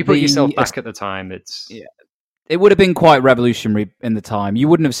 if you put yourself back at the time, it would have been quite revolutionary in the time. You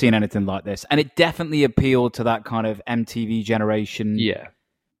wouldn't have seen anything like this, and it definitely appealed to that kind of MTV generation. Yeah.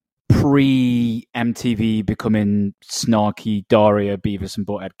 Pre-MTV becoming snarky Daria, Beavis and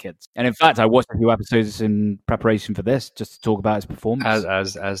Butthead kids. And in fact, I watched a few episodes in preparation for this just to talk about his performance.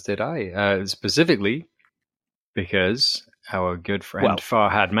 As did I. Specifically because our good friend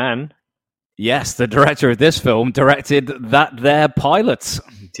Farhad Mann, yes, the director of this film, directed their pilot.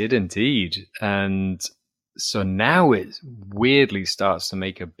 He did indeed. And so now it weirdly starts to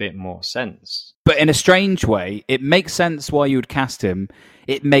make a bit more sense. But in a strange way, it makes sense why you would cast him.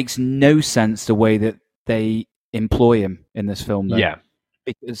 It makes no sense the way that they employ him in this film, though. Yeah.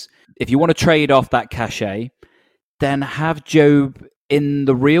 Because if you want to trade off that cachet, then have Job in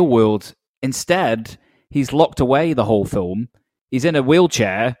the real world. Instead, he's locked away the whole film. He's in a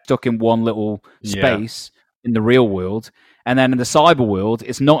wheelchair, stuck in one little space in the real world. And then in the cyber world,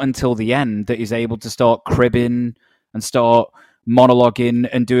 it's not until the end that he's able to start cribbing and start monologuing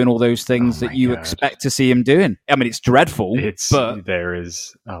and doing all those things that you expect to see him doing. I mean, it's dreadful, but there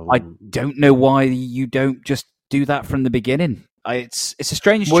is. I don't know why you don't just do that from the beginning. It's a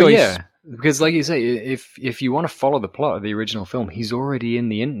strange choice. Yeah, because like you say, if you want to follow the plot of the original film, he's already in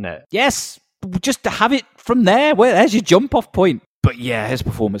the internet. Yes, just to have it from there. There's your jump off point. But yeah, his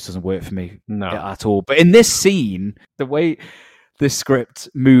performance doesn't work for me at all. But in this scene, the way this script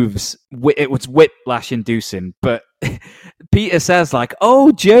moves, it was whiplash inducing. But Peter says like,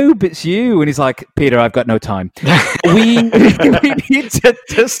 "Oh, Job, it's you," and he's like, "Peter, I've got no time. we need to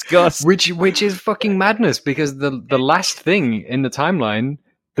discuss." Which is fucking madness, because the last thing in the timeline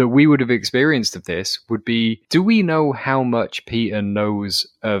that we would have experienced of this would be, do we know how much Peter knows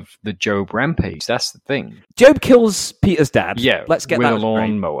of the Job rampage? That's the thing. Job kills Peter's dad. Yeah, let's get with that a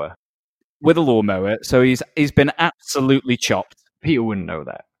lawnmower. With a lawnmower, so he's been absolutely chopped. Peter wouldn't know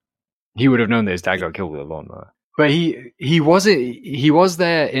that. He would have known that his dad got killed with a lawnmower. But he was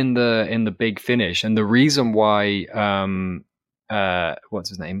there in the big finish, and the reason why what's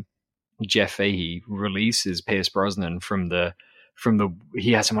his name, Jeff Fahey, releases Pierce Brosnan from the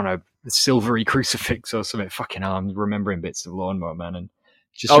he has him on a silvery crucifix or something. Fucking hell, I'm remembering bits of Lawnmower Man and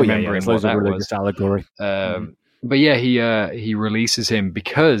just remembering what that was. Allegory. But yeah, he releases him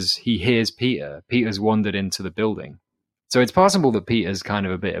because he hears Peter. Peter's wandered into the building. So it's possible that Peter's kind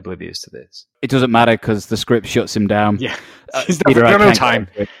of a bit oblivious to this. It doesn't matter because the script shuts him down. Yeah. He's no time.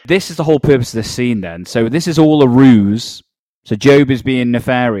 This is the whole purpose of this scene then. So this is all a ruse. So Job is being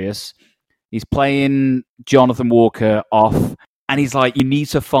nefarious. He's playing Jonathan Walker off. And he's like, you need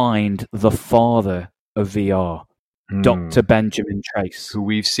to find the father of VR, Dr. Benjamin Trace. Who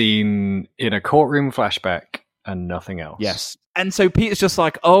we've seen in a courtroom flashback and nothing else. Yes. And so Peter's just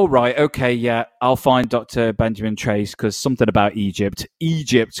like, oh, right, okay, yeah, I'll find Dr. Benjamin Trace because something about Egypt.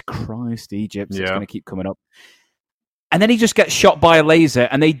 Christ, Egypt. Yeah. It's going to keep coming up. And then he just gets shot by a laser.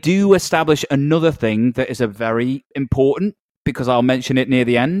 And they do establish another thing that is a very important, because I'll mention it near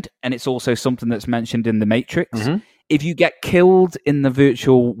the end. And it's also something that's mentioned in The Matrix. Mm-hmm. If you get killed in the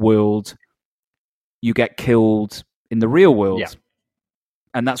virtual world, you get killed in the real world. Yeah.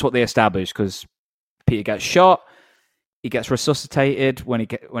 And that's what they establish, because Peter gets shot. He gets resuscitated when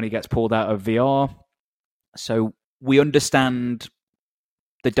he gets pulled out of VR. So we understand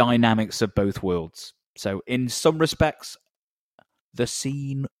the dynamics of both worlds. So in some respects, the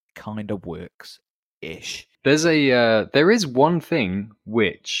scene kind of works-ish. There is one thing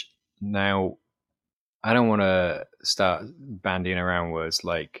which, now, I don't want to start bandying around words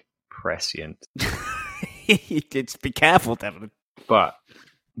like prescient. Be careful, Devin. But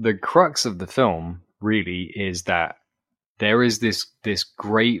the crux of the film really is that there is this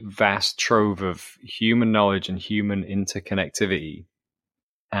great vast trove of human knowledge and human interconnectivity.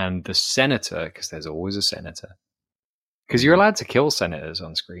 And the senator, because there's always a senator, because you're allowed to kill senators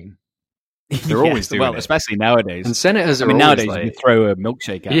on screen. They're always doing it. Especially nowadays. And senators are nowadays like, you throw a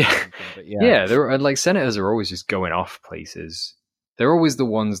milkshake at them. Yeah, they're like, senators are always just going off places. They're always the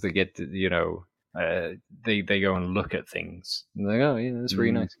ones that get, they go and look at things. And they're like, oh, yeah, that's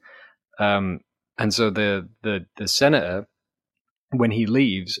really nice. And so the senator, when he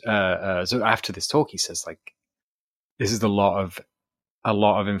leaves, so after this talk, he says, like, this is a lot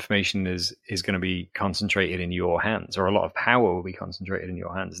of information is going to be concentrated in your hands, or a lot of power will be concentrated in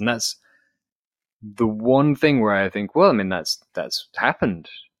your hands. And that's the one thing where I think, well, I mean, that's happened,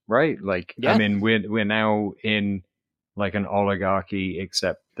 right? Like, yeah. I mean, we're now in like an oligarchy,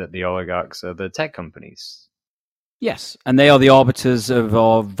 except that the oligarchs are the tech companies. Yes, and they are the arbiters of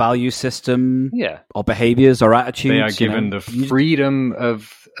our value system, our behaviors, our attitudes. They are given the freedom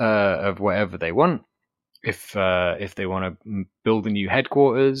of whatever they want. If they want to build a new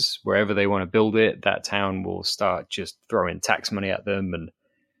headquarters, wherever they want to build it, that town will start just throwing tax money at them,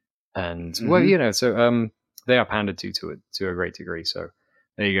 and well, so they are pandered to a great degree. So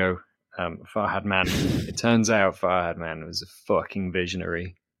there you go, Farhad Man. It turns out Farhad Man was a fucking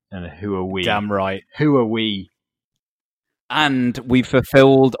visionary, and who are we? Damn right. Who are we? And we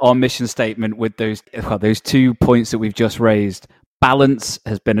fulfilled our mission statement with those 2 points that we've just raised. Balance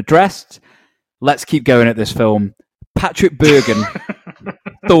has been addressed. Let's keep going at this film. Patrick Bergen,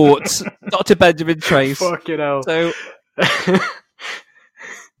 thoughts. Dr. Benjamin Trace. Fucking hell. So,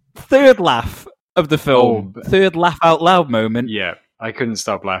 third laugh of the film. Third laugh out loud moment. Yeah, I couldn't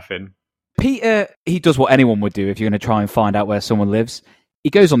stop laughing. Peter, he does what anyone would do if you're going to try and find out where someone lives. He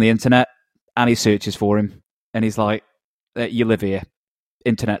goes on the internet and he searches for him. And he's like, you live here.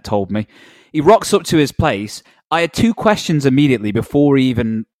 Internet told me. He rocks up to his place. I had 2 questions immediately before he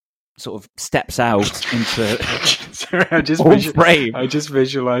even sort of steps out into Sorry, I just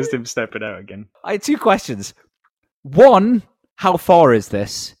visualized him stepping out again. I had 2 questions. 1, how far is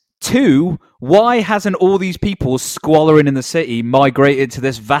this? 2, why hasn't all these people squalling in the city migrated to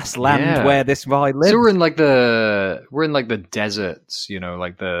this vast land where this guy lives? So we're in like the deserts,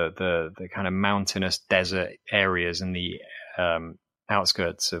 like the kind of mountainous desert areas in the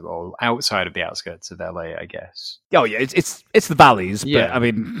outskirts of, or outside of the outskirts of LA, I guess. Oh yeah, it's the valleys, but I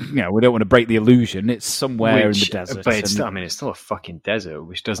mean, we don't want to break the illusion. It's somewhere in the desert. But it's still a fucking desert,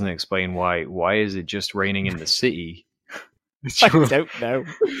 which doesn't explain why is it just raining in the city? I don't know.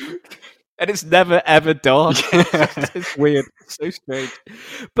 And it's never ever dark. It's weird. It's so strange.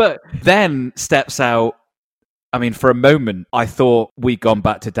 But then steps out I mean, for a moment, I thought we'd gone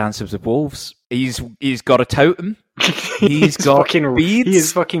back to Dances with Wolves. He's got a totem. He's got beads. He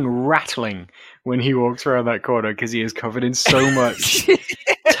is fucking rattling when he walks around that corner because he is covered in so much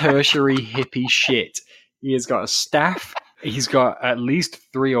tertiary hippie shit. He has got a staff. He's got at least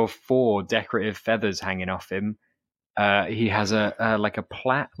 3 or 4 decorative feathers hanging off him. He has a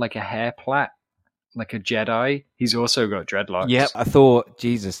plait, like a hair plait, like a Jedi. He's also got dreadlocks. Yep, I thought,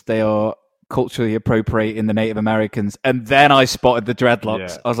 Jesus, they are culturally appropriating the Native Americans, and then I spotted the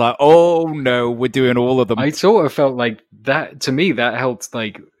dreadlocks. I was like, oh no, we're doing all of them. I sort of felt like that, to me, that helped,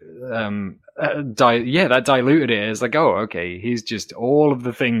 like, that diluted it. It's like, oh, okay, he's just all of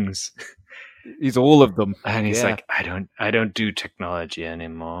the things. He's all of them. And he's like, I don't do technology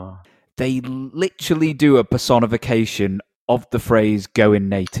anymore. They literally do a personification of the phrase going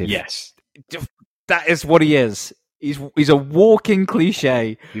native. Yes. That is what he is. He's a walking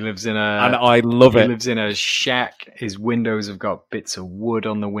cliche. He lives in and I love it. He lives in a shack. His windows have got bits of wood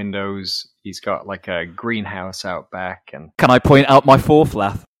on the windows. He's got like a greenhouse out back. And can I point out my fourth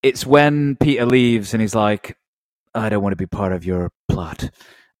laugh? It's when Peter leaves and he's like, I don't want to be part of your plot.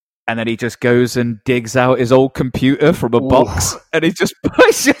 And then he just goes and digs out his old computer from a box, and he just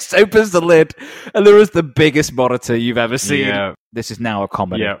opens the lid, and there is the biggest monitor you've ever seen. Yeah. This is now a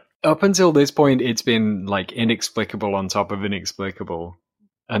comedy. Yeah. Up until this point, it's been like inexplicable on top of inexplicable,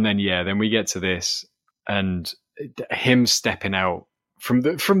 and then then we get to this, and him stepping out from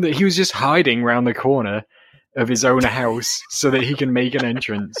the he was just hiding around the corner of his own house so that he can make an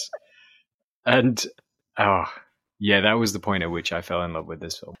entrance, and that was the point at which I fell in love with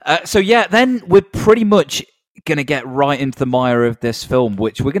this film. Then we're pretty much going to get right into the mire of this film,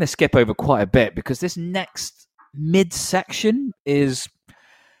 which we're going to skip over quite a bit because this next mid-section is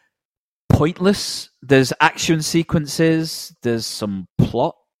pointless. There's action sequences, there's some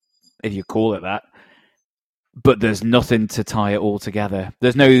plot, if you call it that, but there's nothing to tie it all together.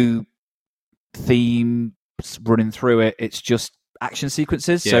 There's no theme running through it. It's just action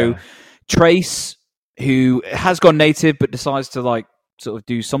sequences. Yeah. So Trace, who has gone native but decides to like sort of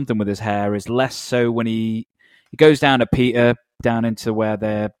do something with his hair, is less so when he goes down to Peter, down into where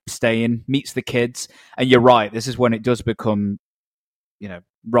they're staying, meets the kids, and you're right, this is when it does become,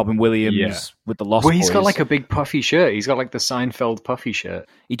 Robin Williams with the Lost Boys. He's got like a big puffy shirt. He's got like the Seinfeld puffy shirt.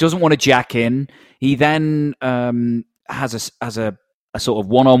 He doesn't want to jack in. He then has a sort of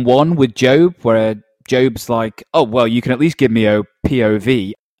one-on-one with Job, where Job's like, oh, well, you can at least give me a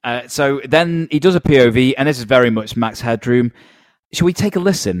POV. So then he does a POV, and this is very much Max Headroom. Shall we take a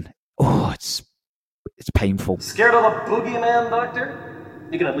listen? Oh, it's painful. Scared of the boogeyman, Doctor?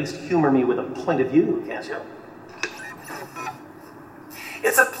 You can at least humor me with a point of view, can't you?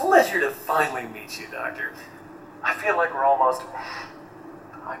 It's a pleasure to finally meet you, Doctor. I feel like we're almost...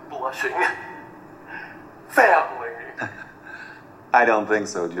 I'm blushing. Family. I don't think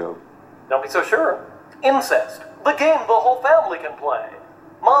so, Joe. Don't be so sure. Incest. The game the whole family can play.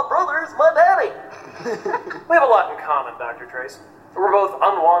 My brother's my daddy. We have a lot in common, Dr. Trace. We're both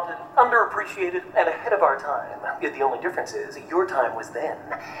unwanted, underappreciated, and ahead of our time. Yet the only difference is your time was then.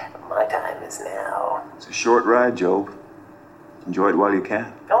 My time is now. It's a short ride, Job. Enjoy it while you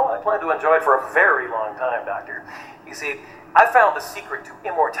can. Oh, I plan to enjoy it for a very long time, Doctor. You see, I found the secret to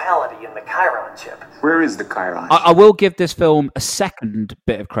immortality in the Chiron chip. Where is the Chiron? I will give this film a second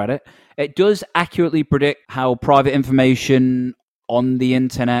bit of credit. It does accurately predict how private information on the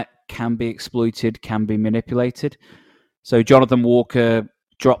internet can be exploited, can be manipulated. So Jonathan Walker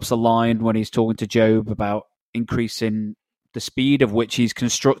drops a line when he's talking to Job about increasing the speed of which he's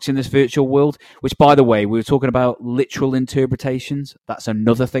constructing this virtual world, which, by the way, we were talking about literal interpretations. That's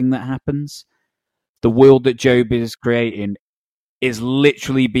another thing that happens. The world that Job is creating is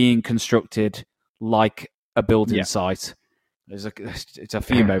literally being constructed like a building site. It's a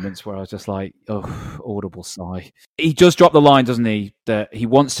few moments where I was just like, oh, audible sigh. He does drop the line, doesn't he, that he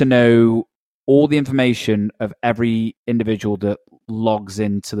wants to know all the information of every individual that logs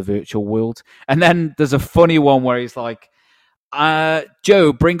into the virtual world. And then there's a funny one where he's like,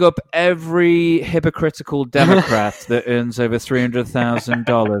 Joe, bring up every hypocritical Democrat that earns over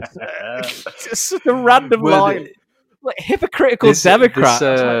 $300,000. Just such a random line. Like hypocritical Democrat.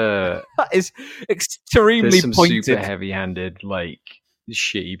 That is extremely there's some pointed. Super heavy-handed, like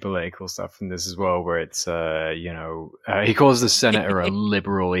shitty political stuff in this as well, where it's he calls the senator a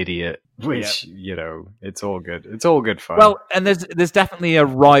liberal idiot, which it's all good. It's all good fun. Well, and there's definitely a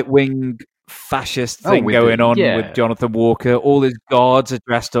right-wing fascist thing going on with Jonathan Walker. All his guards are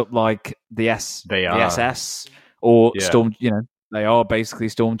dressed up like the SS or storm. They are basically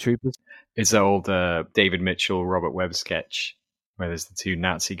stormtroopers. It's that old David Mitchell, Robert Webb sketch where there's the two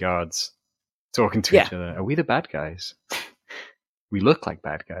Nazi guards talking to each other. Are we the bad guys? We look like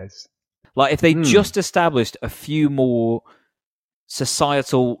bad guys. Like, if they just established a few more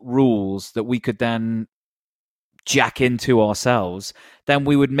societal rules that we could then jack into ourselves, then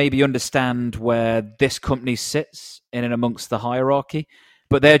we would maybe understand where this company sits in and amongst the hierarchy.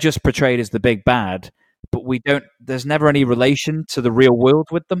 But they're just portrayed as the big bad, but there's never any relation to the real world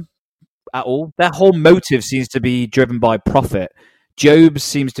with them at all. Their whole motive seems to be driven by profit. Job's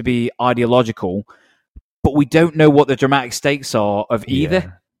seems to be ideological, but we don't know what the dramatic stakes are of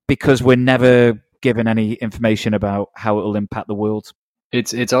either, because we're never given any information about how it will impact the world.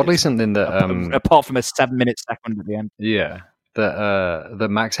 It's oddly something that apart from a 7-minute segment at the end. Yeah, that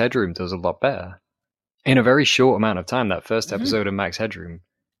Max Headroom does a lot better in a very short amount of time. That first episode of Max Headroom,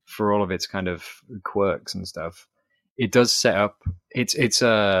 for all of its kind of quirks and stuff, it does set up. It's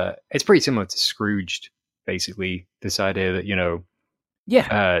pretty similar to Scrooged, basically. This idea that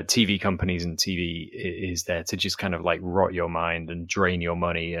TV companies and TV is there to just kind of like rot your mind and drain your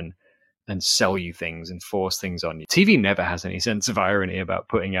money and sell you things and force things on you. TV never has any sense of irony about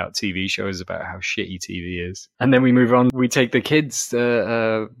putting out TV shows about how shitty TV is. And then we move on. We take the kids,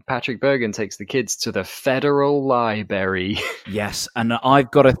 Patrick Bergen takes the kids to the Federal Library. Yes, and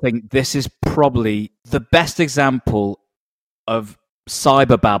I've got to think this is probably the best example of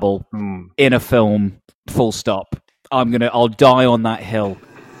cyberbabble in a film, full stop. I'll die on that hill.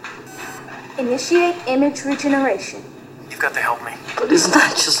 Initiate image regeneration. You've got to help me. But isn't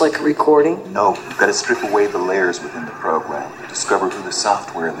that just like a recording? No, you've got to strip away the layers within the program to discover who the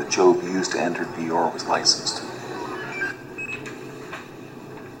software that Job used to enter VR was licensed.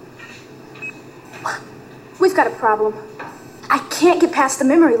 We've got a problem. I can't get past the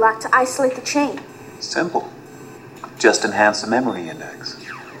memory lock to isolate the chain. Simple. Just enhance the memory index.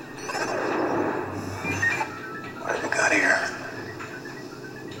 What have we got here?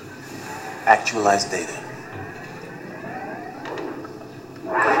 Actualized data.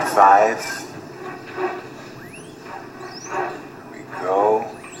 5. Here we go.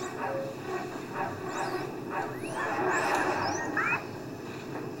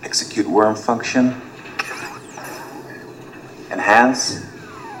 Execute worm function. Enhance.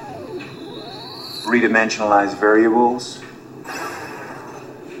 Redimensionalize variables.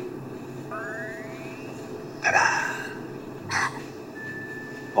 Ta-da!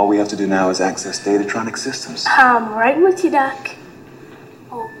 All we have to do now is access Datatronic systems. I'm right with you, Doc.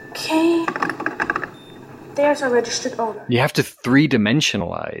 Okay. There's our registered owner. You have to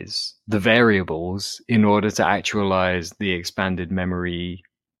 3-dimensionalize the variables in order to actualize the expanded memory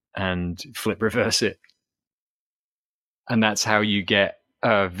and flip reverse it. And that's how you get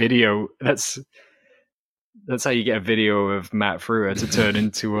a video. That's how you get a video of Matt Frewer to turn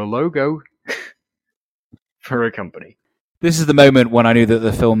into a logo for a company. This is the moment when I knew that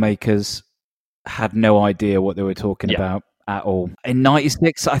the filmmakers had no idea what they were talking about at all. In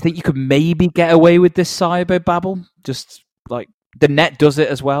 96, I think you could maybe get away with this cyberbabble. Just like the net does it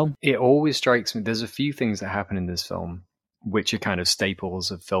as well. It always strikes me. There's a few things that happen in this film which are kind of staples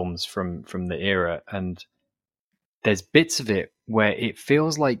of films from the era, and there's bits of it where it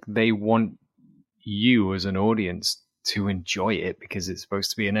feels like they want you as an audience to enjoy it because it's supposed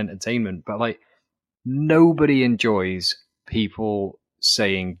to be an entertainment, but like nobody enjoys people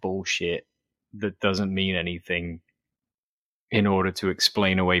saying bullshit that doesn't mean anything in order to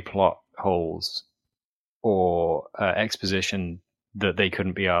explain away plot holes or exposition that they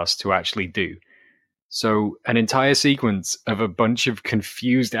couldn't be asked to actually do. So an entire sequence of a bunch of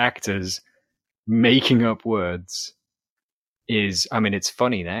confused actors making up words is, I mean, it's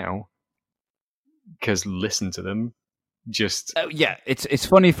funny now because listen to them. Just it's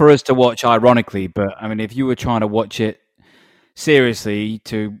funny for us to watch ironically, but I mean, if you were trying to watch it seriously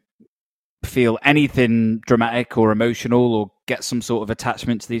to feel anything dramatic or emotional or get some sort of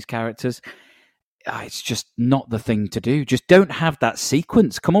attachment to these characters, it's just not the thing to do. Just don't have that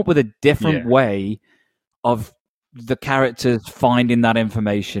sequence. Come up with a different way of the characters finding that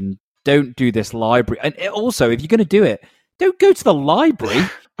information. Don't do this library. And also, if you're going to do it, don't go to the library.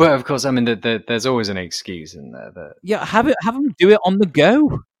 But of course, I mean, there's always an excuse in there. Have them do it on the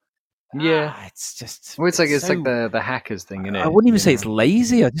go. Yeah, it's just. Well, it's like the hackers thing, isn't it? I wouldn't even say it's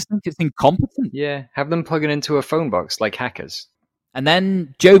lazy. I just think it's incompetent. Yeah, have them plug it into a phone box like hackers. And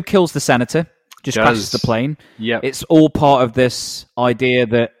then Job kills the senator. Just crashes the plane. Yeah, it's all part of this idea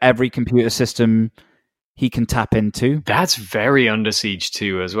that every computer system he can tap into. That's very Under Siege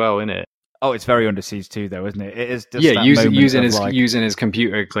 2 as well, isn't it? Oh, it's very Under Siege 2 though, isn't it? It is just using his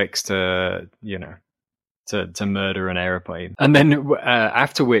computer clicks to to murder an airplane, and then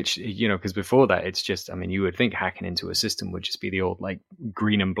after which, because before that it's just, I mean, you would think hacking into a system would just be the old like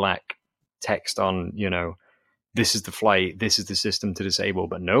green and black text on, this is the flight, this is the system to disable.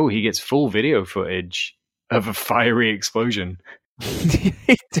 But no, he gets full video footage of a fiery explosion. He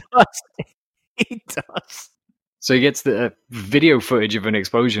does. He does. So he gets the video footage of an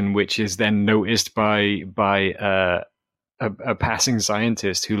explosion, which is then noticed by a passing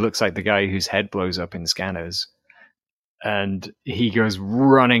scientist who looks like the guy whose head blows up in Scanners. And he goes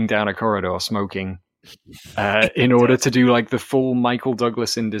running down a corridor smoking in order to do like the full Michael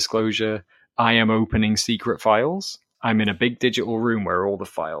Douglas-in disclosure. I am opening secret files. I'm in a big digital room where all the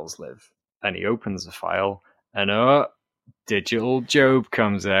files live. And he opens the file and Digital Job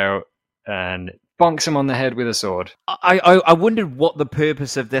comes out and bonks him on the head with a sword. I wondered what the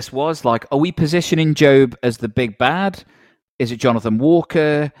purpose of this was. Like, are we positioning Job as the big bad? Is it Jonathan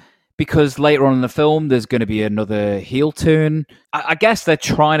Walker? Because later on in the film, there's going to be another heel turn. I guess they're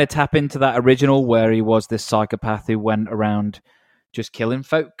trying to tap into that original where he was this psychopath who went around just killing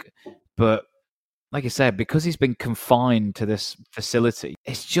folk. But like I said, because he's been confined to this facility,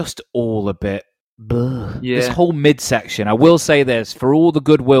 it's just all a bit bleh. Yeah. This whole midsection, I will say this, for all the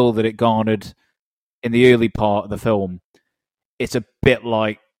goodwill that it garnered in the early part of the film, it's a bit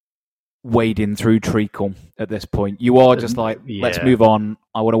like wading through treacle at this point. You are just like, let's move on.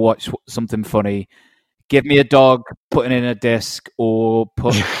 I want to watch something funny. Give me a dog putting in a disc or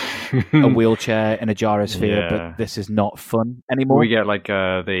put a wheelchair in a gyrosphere, but this is not fun anymore. We get like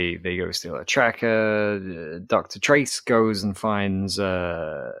they go steal a tracker. Dr. Trace goes and finds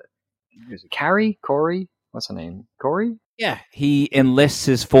is it Corey? What's her name? Corey? Yeah, he enlists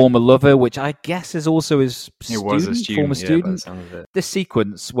his former lover, which I guess is also his former student. This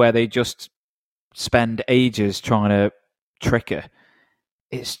sequence where they just spend ages trying to trick her,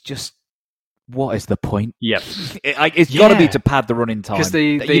 it's just, what is the point? Yep. It's got to be to pad the running time. Because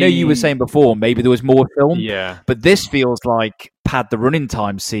you were saying before, maybe there was more film. Yeah. But this feels like pad the running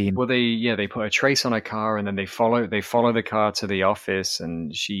time scene. Well, they put a trace on a car, and then they follow the car to the office,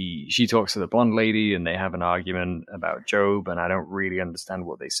 and she talks to the blonde lady, and they have an argument about Job, and I don't really understand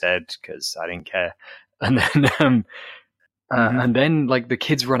what they said because I didn't care. And then and then like the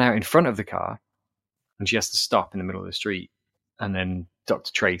kids run out in front of the car, and she has to stop in the middle of the street, and then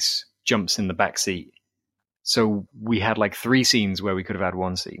Dr. Trace jumps in the back seat. So we had like 3 scenes where we could have had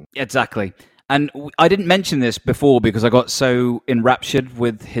 1 scene. Exactly. And I didn't mention this before because I got so enraptured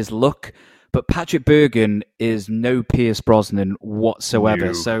with his look, but Patrick Bergin is no Pierce Brosnan whatsoever.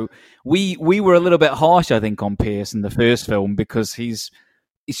 No. So we were a little bit harsh, I think, on Pierce in the first film because he's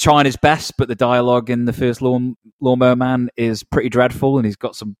trying his best, but the dialogue in the first Lawnmower Man is pretty dreadful, and he's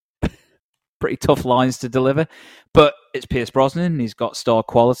got some pretty tough lines to deliver. But it's Pierce Brosnan, he's got star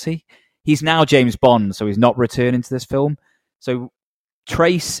quality. He's now James Bond, so he's not returning to this film. So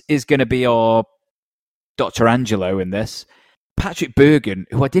Trace is going to be our Dr. Angelo in this. Patrick Bergin,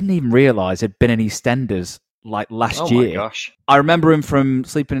 who I didn't even realise had been in EastEnders like last year. Oh my gosh. I remember him from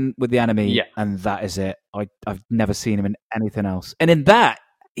Sleeping with the Enemy, and that is it. I've never seen him in anything else. And in that,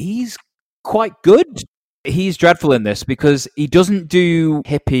 he's quite good. He's dreadful in this because he doesn't do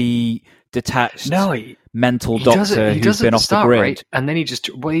hippie, detached, mental doctor who's been off the grid. Right? And then he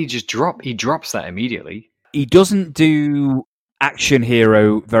drops that immediately. He doesn't do action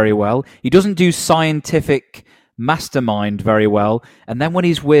hero very well. He doesn't do scientific mastermind very well. And then when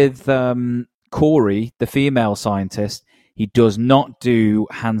he's with Corey, the female scientist, he does not do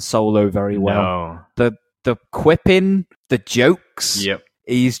Han Solo very well. No. The quipping, the jokes. Yep.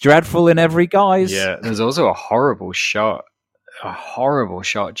 He's dreadful in every guise. Yeah, there's also a horrible shot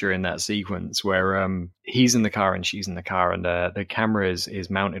during that sequence where he's in the car and she's in the car, and the camera is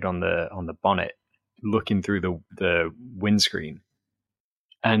mounted on the bonnet, looking through the windscreen.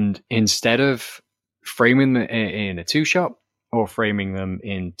 And instead of framing them in a 2-shot or framing them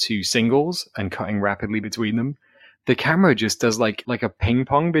in 2 singles and cutting rapidly between them, the camera just does like a ping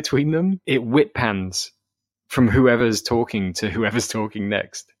pong between them. It whip pans from whoever's talking to whoever's talking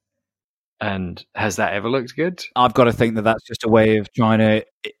next. And has that ever looked good? I've got to think that that's just a way of trying to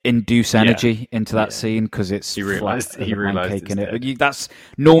induce energy into that scene because it's he realized it. That's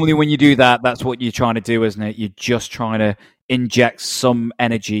normally when you do that. That's what you're trying to do, isn't it? You're just trying to inject some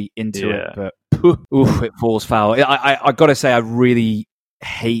energy into it, but it falls foul. I got to say, I really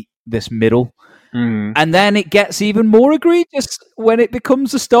hate this middle, and then it gets even more egregious when it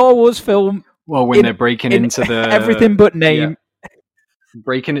becomes a Star Wars film. Well, when they're breaking into the everything but name. Yeah.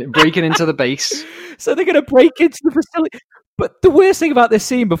 Breaking into the base. So they're going to break into the facility. But the worst thing about this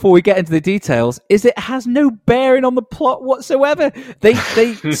scene, before we get into the details, is it has no bearing on the plot whatsoever. They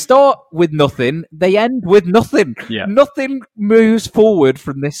start with nothing. They end with nothing. Yeah. Nothing moves forward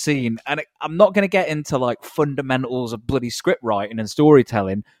from this scene. And I'm not going to get into like fundamentals of bloody script writing and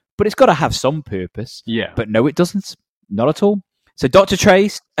storytelling, but it's got to have some purpose. Yeah. But no, it doesn't. Not at all. So Dr.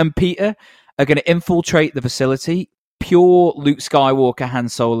 Trace and Peter are going to infiltrate the facility. Pure Luke Skywalker, Han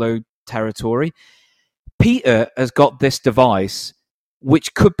Solo territory. Peter has got this device,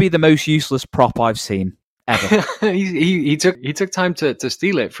 which could be the most useless prop I've seen ever. he took time to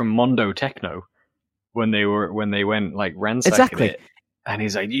steal it from Mondo Techno when they went like ransacking Exactly. it. And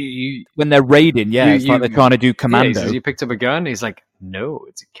he's like, you when they're raiding, it's like they're trying to do commando. Yeah, he says, you picked up a gun? He's like, no,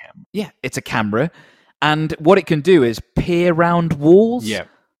 it's a camera. Yeah, it's a camera. And what it can do is peer round walls. Yeah.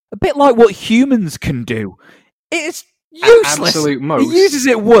 A bit like what humans can do. It's useless. Absolute most. He uses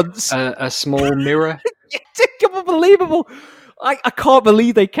it once. A small mirror. It's unbelievable. I can't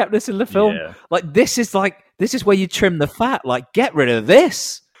believe they kept this in the film. Yeah. This is where you trim the fat. Like, get rid of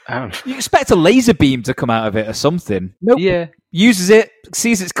this. You expect a laser beam to come out of it or something. Nope. Yeah. Uses it,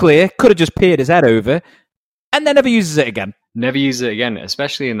 sees it's clear, could have just peered his head over, and then never uses it again. Never uses it again,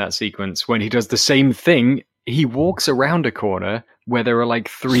 especially in that sequence when he does the same thing. He walks around a corner where there are like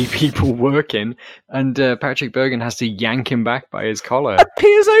 3 people working, and Patrick Bergen has to yank him back by his collar. And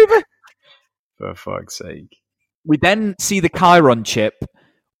peers over. For fuck's sake. We then see the Chiron chip,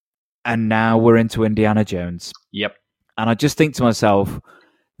 and now we're into Indiana Jones. Yep. And I just think to myself,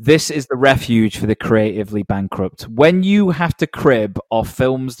 this is the refuge for the creatively bankrupt. When you have to crib off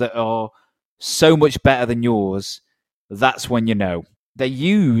films that are so much better than yours, that's when you know. They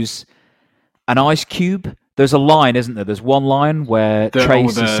use an ice cube. There's a line, isn't there? There's one line where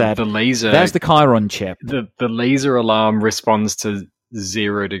Trace has said, the laser, there's the Chiron chip. The laser alarm responds to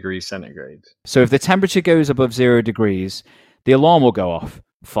 0 degrees centigrade. So if the temperature goes above 0 degrees, the alarm will go off.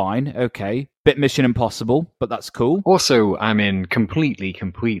 Fine, okay. Bit Mission Impossible, but that's cool. Also, I'm in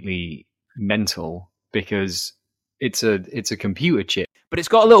completely mental because it's a computer chip. But it's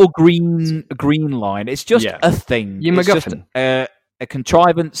got a little green line. It's just a thing. Your it's MacGuffin. Just a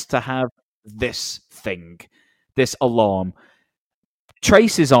contrivance to have this thing, this alarm.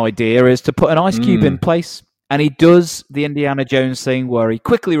 Trace's idea is to put an ice cube in place, and he does the Indiana Jones thing where he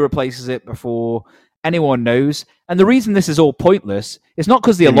quickly replaces it before anyone knows. And the reason this is all pointless is not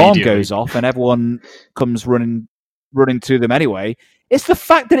because the alarm goes off and everyone comes running to them anyway. It's the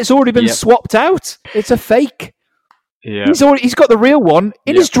fact that it's already been swapped out. It's a fake. Yeah. He's got the real one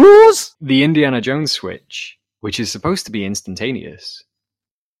in his drawers. The Indiana Jones switch, which is supposed to be instantaneous,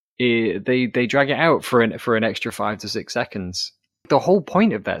 they drag it out for an extra 5 to 6 seconds. The whole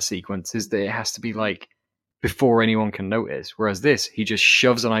point of that sequence is that it has to be like before anyone can notice. Whereas this, he just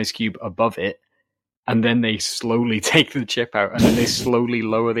shoves an ice cube above it, and then they slowly take the chip out, and then they slowly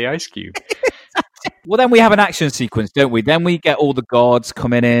lower the ice cube. Well, then we have an action sequence, don't we? Then we get all the guards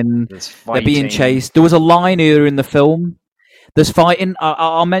coming in. They're being chased. There was a line earlier in the film. There's fighting.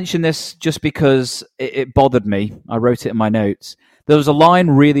 I'll mention this just because it bothered me. I wrote it in my notes. There was a line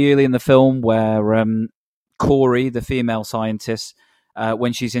really early in the film where Corey, the female scientist,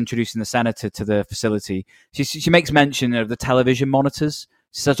 when she's introducing the senator to the facility, she makes mention of the television monitors.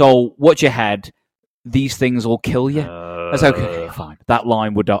 She says, "Oh, watch your head. These things will kill you." That's okay, fine. That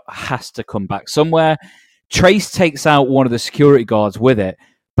line has to come back somewhere. Trace takes out one of the security guards with it,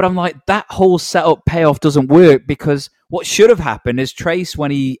 but I'm like, that whole setup payoff doesn't work, because what should have happened is Trace, when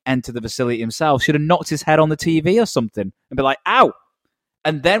he entered the facility himself, should have knocked his head on the TV or something and be like, "Ow!"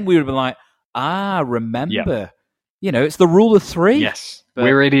 And then we would have been like, remember. Yep. You know, it's the rule of 3. Yes. But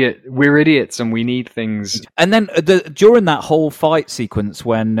we're idiots, and we need things. And then during that whole fight sequence,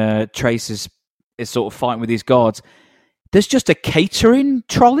 when Trace is sort of fighting with these guards, there's just a catering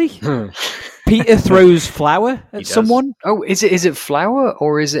trolley. Peter throws flour at someone. Oh, is it flour,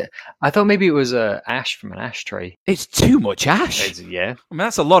 or is it? I thought maybe it was ash from an ashtray. It's too much ash. Yeah. I mean,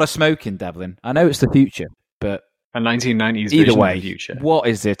 that's a lot of smoking, Devlin. I know it's the future, but a 1990s either vision way, of the future. What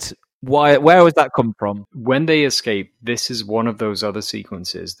is it? Why? Where was that come from? When they escape, this is one of those other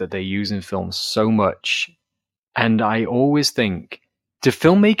sequences that they use in films so much, and I always think, do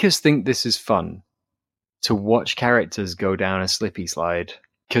filmmakers think this is fun? To watch characters go down a slippy slide?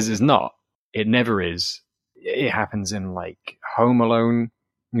 Because it's not. It never is. It happens in like Home Alone.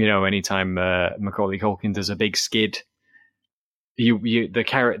 You know, anytime Macaulay Culkin does a big skid,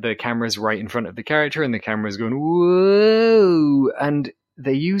 the camera's right in front of the character, and the camera's going whoa, and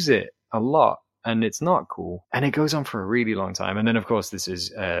they use it a lot, and it's not cool, and it goes on for a really long time. And then, of course, this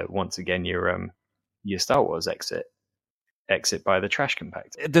is once again your Star Wars exit by the trash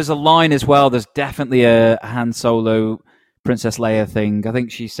compactor. There's a line as well. There's definitely a Han Solo, Princess Leia thing. I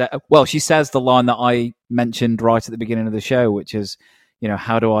think she says the line that I mentioned right at the beginning of the show, which is, you know,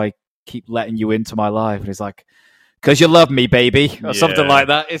 how do I keep letting you into my life? And he's like, "'Cause you love me, baby," or something like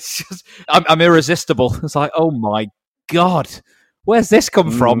that. It's just, I'm irresistible. It's like, oh my God, Where's this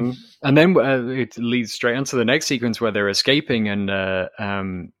come from? And then it leads straight onto the next sequence where they're escaping. And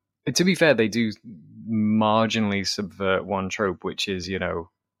to be fair, they do marginally subvert one trope, which is,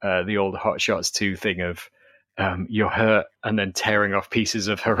 the old Hot Shots 2 thing of you're hurt and then tearing off pieces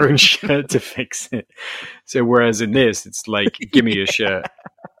of her own shirt to fix it. So whereas in this, it's like, give me your shirt,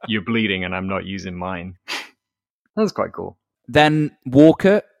 you're bleeding and I'm not using mine. That's quite cool. Then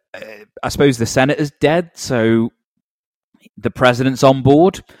Walker, I suppose the Senator's dead, so the president's on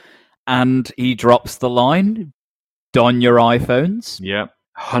board, and he drops the line, don your iPhones. Yeah.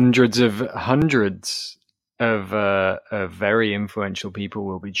 Hundreds of very influential people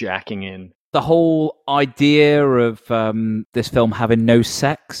will be jacking in. The whole idea of this film having no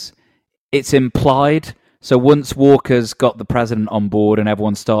sex, it's implied. So once Walker's got the president on board and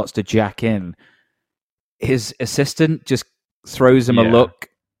everyone starts to jack in, his assistant just throws him a look,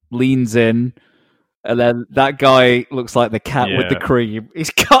 leans in, and then that guy looks like the cat with the cream. He's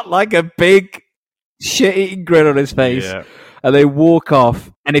got like a big shit-eating grin on his face. Yeah. And they walk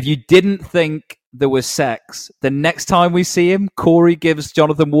off. And if you didn't think there was sex, the next time we see him, Corey gives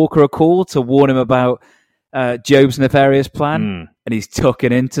Jonathan Walker a call to warn him about Job's nefarious plan. And he's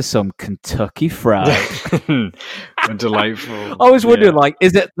tucking into some Kentucky Fried. Delightful. I was wondering,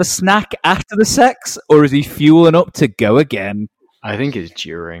 is it the snack after the sex, or is he fueling up to go again? I think it's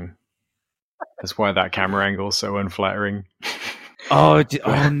during. That's why that camera angle's so unflattering. Oh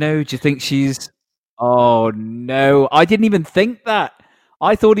no! Do you think she's? Oh no! I didn't even think that.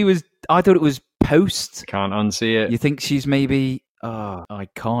 I thought it was post. Can't unsee it. You think she's maybe? Oh, I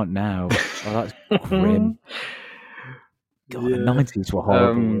can't now. Oh, that's grim. God, the 90s were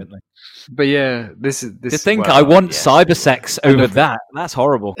horrible, weren't they? But yeah, this is. To think I want cybersex over that. That's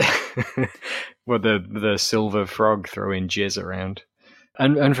horrible. Well, the silver frog throwing jizz around.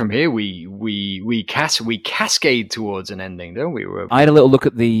 And from here we cascade towards an ending, don't we? I had a little look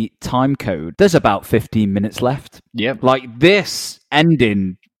at the time code. There's about 15 minutes left. Yep. Like this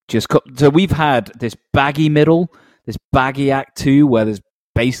ending so we've had this baggy middle, this baggy act 2 where there's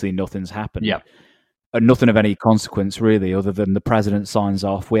basically nothing's happened. Yeah. Nothing of any consequence really, other than the president signs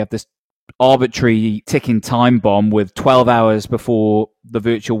off. We have this arbitrary ticking time bomb with 12 hours before the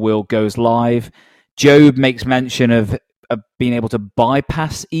virtual world goes live. Job makes mention of being able to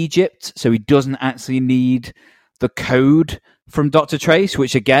bypass Egypt, so he doesn't actually need the code from Dr. Trace,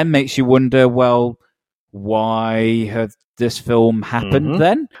 which again makes you wonder, well, why had this film happened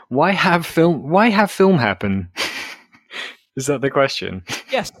then? Why have film happen? Is that the question?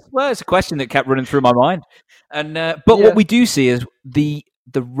 Yes, well, it's a question that kept running through my mind. And but what we do see is the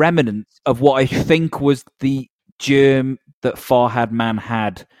remnants of what I think was the germ that Farhad Man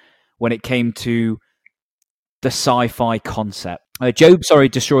had when it came to the sci-fi concept. Job,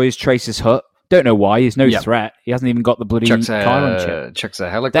 destroys Trace's hut. Don't know why. He's no threat. He hasn't even got the bloody Chiron chip. Chucks a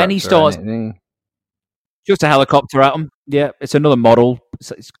helicopter. Then he starts just a helicopter at him. Yeah, it's another model.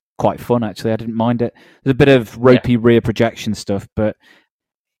 It's quite fun, actually. I didn't mind it. There's a bit of ropey rear projection stuff, but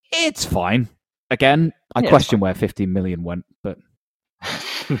it's fine. Again, I question where 15 million went, but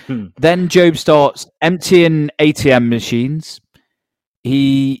then Job starts emptying ATM machines.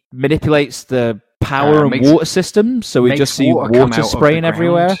 He manipulates the power and water systems, so we just see water spraying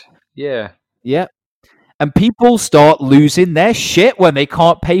everywhere. Yeah. And people start losing their shit when they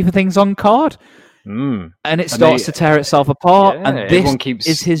can't pay for things on card. And it starts to tear itself apart. And this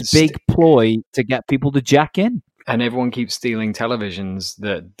is his big ploy to get people to jack in. And everyone keeps stealing televisions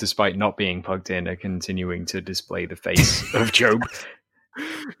that, despite not being plugged in, are continuing to display the face of Job.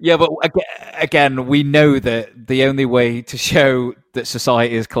 Yeah, but again, we know that the only way to show that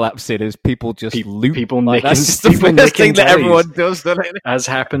society is collapsing is people just loot. People like, that's just the first thing that everyone does, doesn't it? As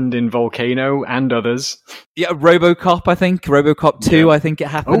happened in Volcano and others. Yeah, RoboCop, I think. RoboCop 2, I think it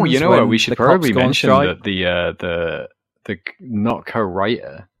happened. Oh, you know what? We should probably mention that the not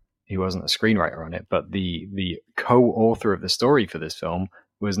co-writer, he wasn't a screenwriter on it, but the co-author of the story for this film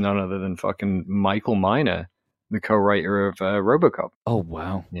was none other than fucking Michael Miner, the co-writer of RoboCop. Oh,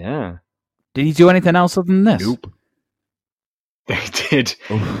 wow. Yeah. Did he do anything else other than this? Nope. They did.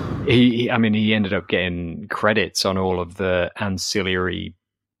 He ended up getting credits on all of the ancillary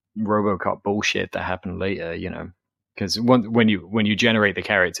RoboCop bullshit that happened later, because when you generate the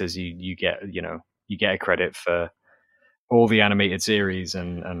characters, you get a credit for all the animated series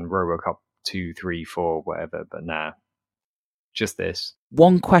and RoboCop 2, 3, 4, whatever. But nah, just this.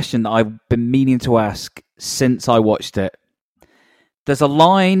 One question that I've been meaning to ask since I watched it. There's a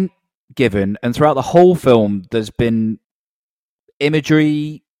line given, and throughout the whole film, there's been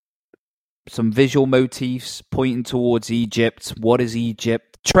imagery, some visual motifs pointing towards Egypt. What is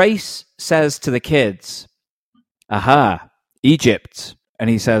Egypt? Trace says to the kids, aha, Egypt. And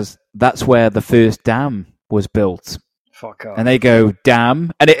he says, that's where the first dam was built. Fuck off. And they go,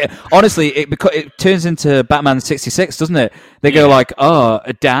 damn. And it turns into Batman 66, doesn't it? They go like,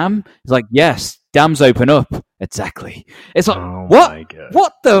 a dam? It's like, yes, dams open up. Exactly. It's like,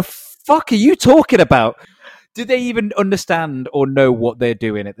 what the fuck are you talking about? Do they even understand or know what they're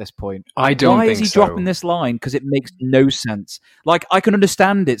doing at this point? I don't think so. Why is he dropping this line? Because it makes no sense. Like, I can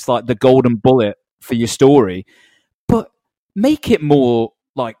understand it's like the golden bullet for your story, but make it more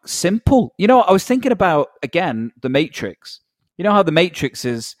like simple. You know, I was thinking about, again, The Matrix. You know how The Matrix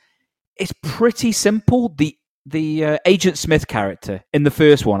is, it's pretty simple. The Agent Smith character in the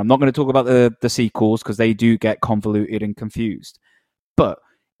first one, I'm not going to talk about the sequels because they do get convoluted and confused. But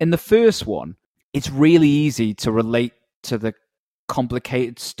in the first one, it's really easy to relate to the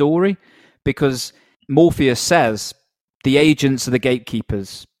complicated story because Morpheus says the agents are the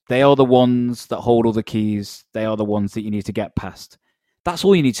gatekeepers. They are the ones that hold all the keys. They are the ones that you need to get past. That's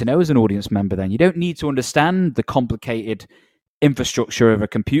all you need to know as an audience member then. You don't need to understand the complicated infrastructure of a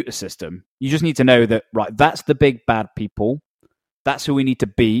computer system. You just need to know that, right, that's the big bad people. That's who we need to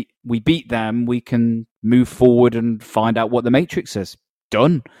beat. We beat them. We can move forward and find out what the Matrix is.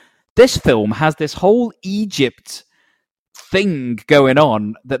 Done. This film has this whole Egypt thing going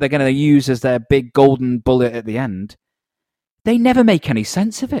on that they're going to use as their big golden bullet at the end. They never make any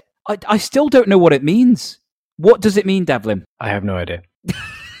sense of it. I still don't know what it means. What does it mean, Devlin? I have no idea.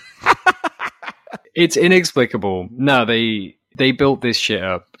 It's inexplicable. No, they built this shit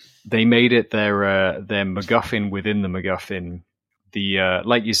up. They made it their MacGuffin within the MacGuffin. The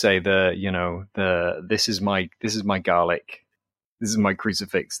like you say, this is my garlic. This is my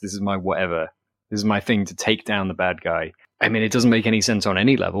crucifix. This is my whatever. This is my thing to take down the bad guy. I mean, it doesn't make any sense on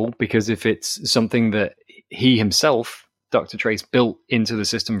any level because if it's something that he himself, Dr. Trace, built into the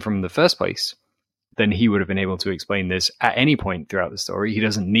system from the first place, then he would have been able to explain this at any point throughout the story. He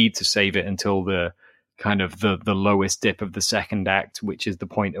doesn't need to save it until the kind of the lowest dip of the second act, which is the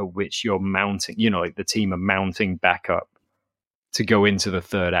point at which you're mounting, like the team are mounting back up to go into the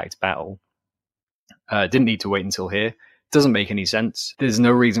third act battle. Didn't need to wait until here. Doesn't make any sense. There's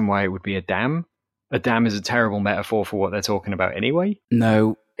no reason why it would be a dam. A dam is a terrible metaphor for what they're talking about anyway.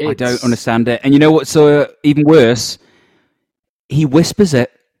 No, I don't understand it. And you know what's even worse? He whispers it.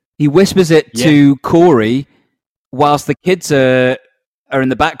 He whispers it to Corey whilst the kids are in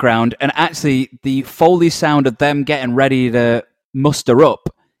the background, and actually the Foley sound of them getting ready to muster up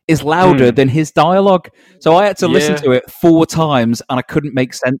is louder than his dialogue. So I had to listen to it 4 times, and I couldn't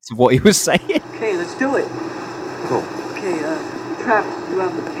make sense of what he was saying. Okay, let's do it. Cool. Okay, Travis, you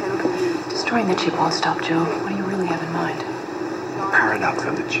have the mechanical lead. Destroying the chip won't stop, Joe. What do you really have in mind? The paradox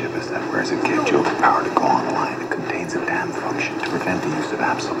of the chip is that whereas it gives Joe the power to go online, it contains a dam function to prevent the use of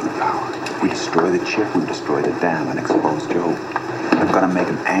absolute power. If we destroy the chip, we destroy the dam and expose Joe. I've got to make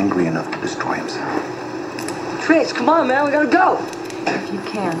him angry enough to destroy himself. Trace, come on, man, we gotta go. If you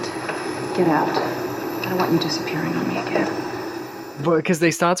can't, get out. I don't want you disappearing on me again. But because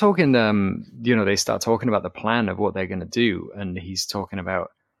they start talking, they start talking about the plan of what they're going to do, and he's talking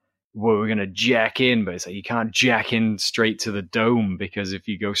about, well, we're going to jack in, but it's like you can't jack in straight to the dome because if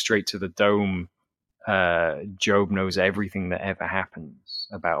you go straight to the dome, Job knows everything that ever happens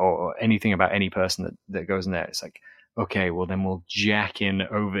about or anything about any person that goes in there. It's like, okay, well then we'll jack in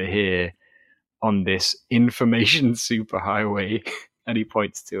over here on this information superhighway, and he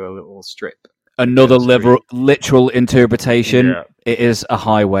points to a little strip. Another literal interpretation. Yeah. It is a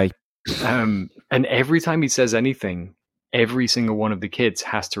highway. And every time he says anything, every single one of the kids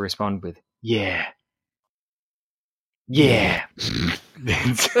has to respond with, yeah.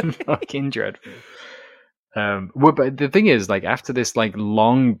 It's fucking dreadful. But the thing is, like, after this like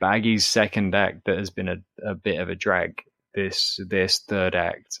long baggy second act that has been a bit of a drag, this third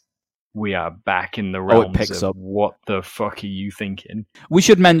act, we are back in the realms of what the fuck are you thinking? We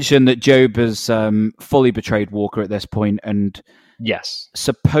should mention that Job has fully betrayed Walker at this point and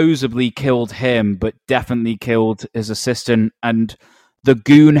supposedly killed him, but definitely killed his assistant and the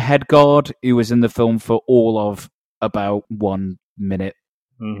goon head guard who was in the film for all of about 1 minute.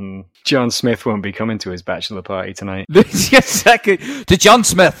 Mm-hmm. John Smith won't be coming to his bachelor party tonight. To John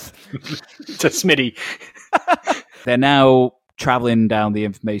Smith. To Smitty. They're now traveling down the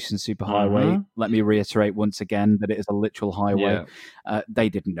information superhighway. Mm-hmm. Let me reiterate once again that it is a literal highway. Yeah. They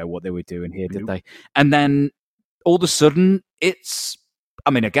didn't know what they were doing here, did they? And then all of a sudden,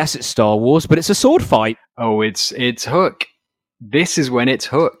 I guess it's Star Wars, but it's a sword fight. Oh, it's Hook. This is when it's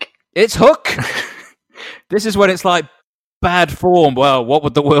Hook. It's Hook. This is when it's like bad form. Well, what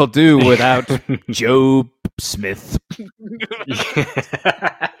would the world do without Job Smith?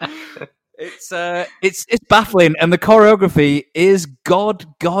 It's baffling, and the choreography is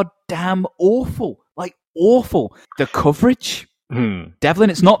goddamn awful, like awful. The coverage, Devlin,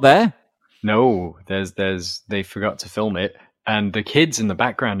 it's not there. No, they forgot to film it, and the kids in the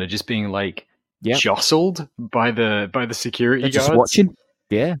background are just being like jostled by the security guards. Just watching,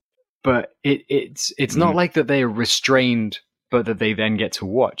 yeah. But it's not like that they are restrained, but that they then get to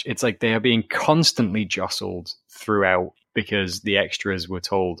watch. It's like they are being constantly jostled throughout because the extras were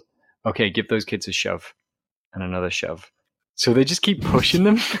told, okay, give those kids a shove and another shove. So they just keep pushing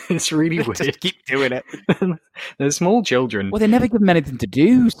them. It's really weird. Just keep doing it. They're small children. Well, they never give them anything to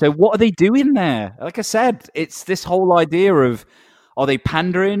do. So what are they doing there? Like I said, it's this whole idea of, are they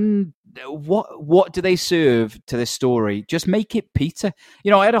pandering? What do they serve to this story? Just make it Peter.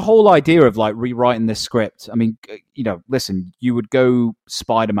 I had a whole idea of like rewriting this script. I mean, listen, you would go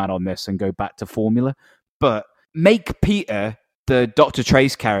Spider-Man on this and go back to formula, but make Peter the Dr.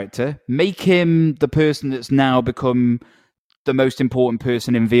 Trace character. Make him the person that's now become the most important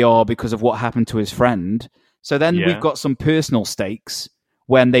person in VR because of what happened to his friend. So then we've got some personal stakes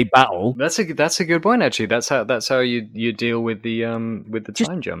when they battle. That's a good point, actually. That's how you deal with the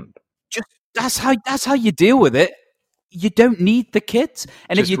time jump. That's how you deal with it. You don't need the kids,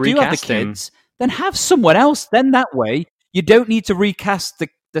 and if you do have the kids, then have someone else. Then that way, you don't need to recast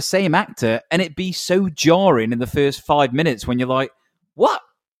the same actor, and it be so jarring in the first 5 minutes when you're like, "What?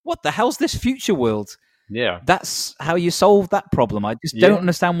 What the hell's this future world?" Yeah, that's how you solve that problem. I just don't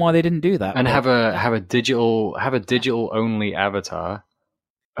understand why they didn't do that. And have a digital only avatar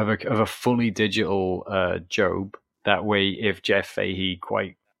of a fully digital Job. That way, if Jeff Fahey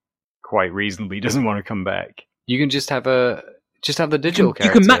quite reasonably doesn't want to come back, you can just have the digital character.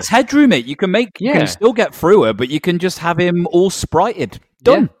 You can max headroom it. You can still get through it, but you can just have him all sprited.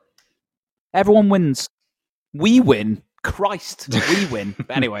 Done. Yeah. Everyone wins. We win. Christ, we win.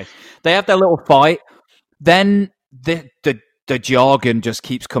 Anyway, they have their little fight. Then the jargon just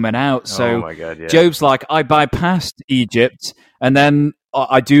keeps coming out. So oh my God, yeah. Job's like, I bypassed Egypt, and then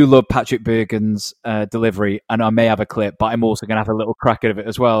I do love Patrick Bergen's delivery, and I may have a clip, but I'm also going to have a little crack at it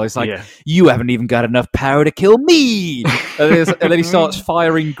as well. It's like, you haven't even got enough power to kill me. and then he starts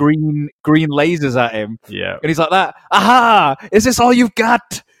firing green lasers at him. Yeah. And he's like that. Aha! Is this all you've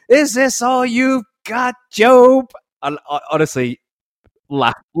got? Is this all you've got, Job? And honestly,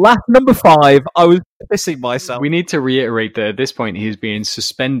 laugh number 5. I was pissing myself. We need to reiterate that at this point he's being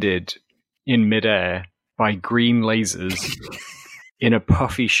suspended in midair by green lasers in a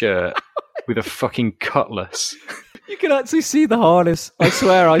puffy shirt with a fucking cutlass. You can actually see the harness. I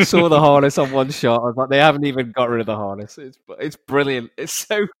swear I saw the harness on one shot. I was like, they haven't even got rid of the harness. It's brilliant. It's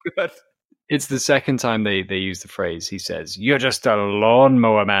so good. It's the second time they use the phrase. He says, "You're just a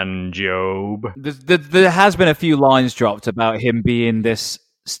lawnmower man, Job." There has been a few lines dropped about him being this,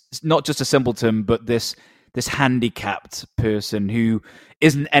 not just a simpleton, but this handicapped person who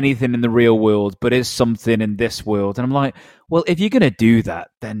isn't anything in the real world, but is something in this world. And I'm like, well, if you're going to do that,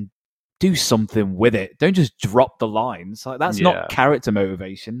 then do something with it. Don't just drop the lines. Like, that's not character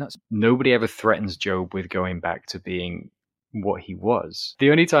motivation. Nobody ever threatens Job with going back to being what he was.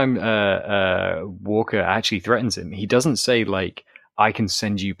 The only time Walker actually threatens him, he doesn't say like, I can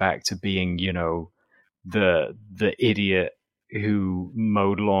send you back to being, the idiot who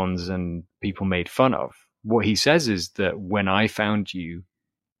mowed lawns and people made fun of. What he says is that when I found you,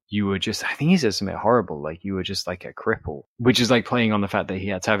 you were just, I think he says something horrible, like you were just like a cripple, which is like playing on the fact that he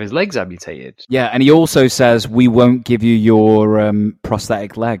had to have his legs amputated. Yeah, and he also says, we won't give you your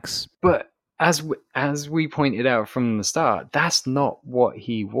prosthetic legs. But as we pointed out from the start, that's not what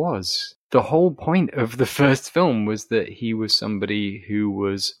he was. The whole point of the first film was that he was somebody who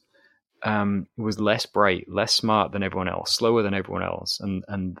was less bright, less smart than everyone else, slower than everyone else,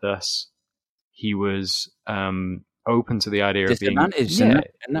 and thus he was open to the idea of being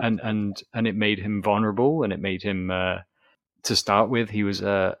and it made him vulnerable, and it made him to start with, he was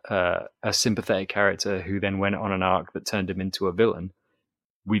a sympathetic character who then went on an arc that turned him into a villain.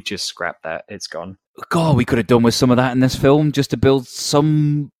 We've just scrapped that. It's gone. God, we could have done with some of that in this film just to build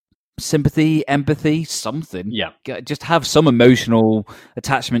some sympathy, empathy, something. Yeah. Just have some emotional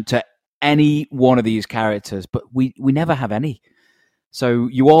attachment to any one of these characters, but we never have any. So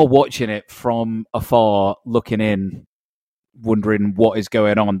you are watching it from afar, looking in, wondering what is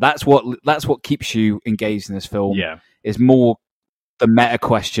going on. That's what keeps you engaged in this film. Yeah. Is more the meta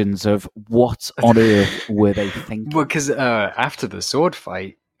questions of what on earth were they thinking? Well, because after the sword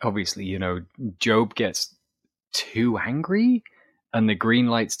fight, obviously, Job gets too angry and the green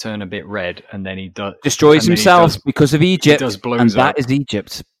lights turn a bit red, and then he destroys himself because of Egypt, and that is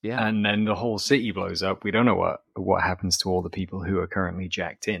Egypt. Yeah, and then the whole city blows up. We don't know what happens to all the people who are currently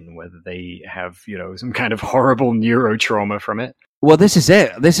jacked in, whether they have some kind of horrible neurotrauma from it. Well, this is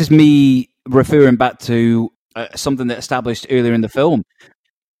it. This is me referring back to something that established earlier in the film.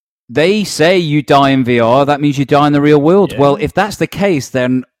 They say you die in VR, that means you die in the real world. Yeah. Well, if that's the case,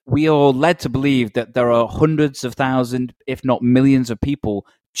 then we are led to believe that there are hundreds of thousands, if not millions of people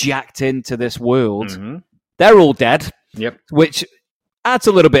jacked into this world. Mm-hmm. They're all dead. Yep. Which adds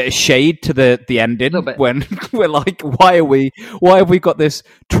a little bit of shade to the ending when we're like, why have we got this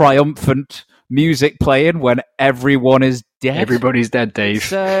triumphant music playing when everyone is dead? Everybody's dead,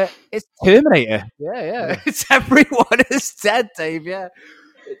 Dave. It's Terminator. Yeah. It's everyone is dead, Dave. Yeah.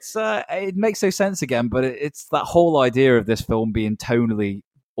 It makes no sense again, but it's that whole idea of this film being tonally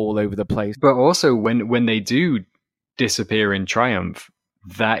all over the place. But also, when they do disappear in triumph,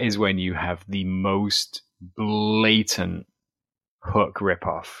 that is when you have the most blatant Hook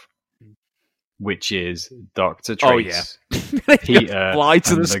ripoff, which is Dr. Trace, Peter, fly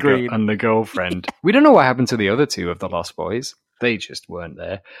to the screen, and the girlfriend. We don't know what happened to the other two of the Lost Boys. They just weren't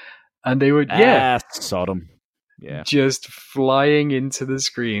there, and they were Sodom. Yeah, just flying into the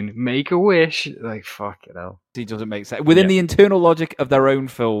screen. Make a wish, like fuck it hell. It doesn't make sense within the internal logic of their own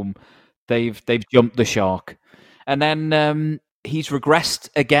film. They've jumped the shark, and then he's regressed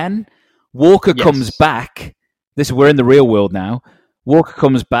again. Walker comes back. We're in the real world now. Walker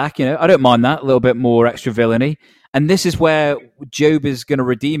comes back. I don't mind that, a little bit more extra villainy. And this is where Job is going to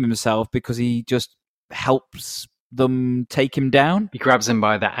redeem himself because he just helps them take him down. He grabs him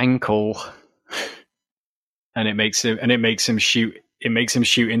by the ankle. And it makes him shoot. It makes him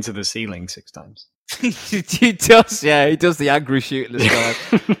shoot into the ceiling 6 times. He does, yeah. He does the angry shoot in the sky.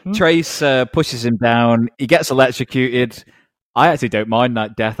 Trace pushes him down. He gets electrocuted. I actually don't mind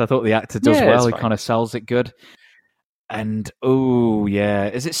that death. I thought the actor does well. He kind of sells it good. And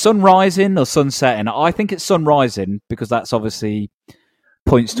is it sun rising or sun setting? I think it's sun rising because that's obviously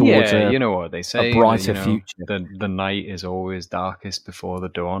points towards you know what they say, a brighter future. The night is always darkest before the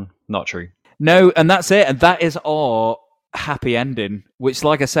dawn. Not true. No, and that's it. And that is our happy ending, which,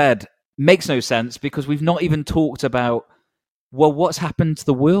 like I said, makes no sense because we've not even talked about, what's happened to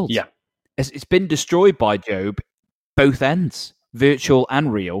the world? Yeah. It's been destroyed by Job, both ends, virtual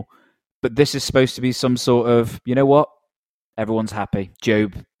and real. But this is supposed to be some sort of, you know what? Everyone's happy.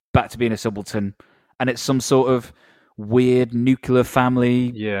 Job, back to being a simpleton. And it's some sort of weird nuclear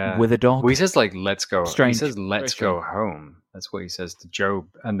family with a dog. Well, he says, let's go. Strange. He says, let's go home. That's what he says to Job.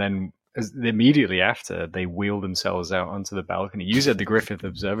 And then immediately after, they wheel themselves out onto the balcony. You said the Griffith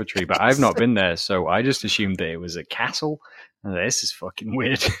Observatory, but I've not been there, so I just assumed that it was a castle. And this is fucking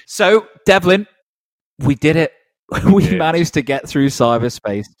weird. So, Devlin, we did it. We managed to get through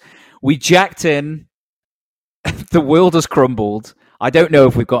cyberspace. We jacked in. The world has crumbled. I don't know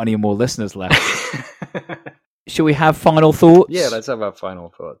if we've got any more listeners left. Shall we have final thoughts? Yeah, let's have our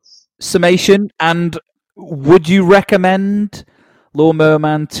final thoughts. Summation, and would you recommend Lawnmower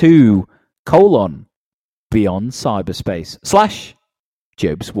Man 2, Beyond Cyberspace /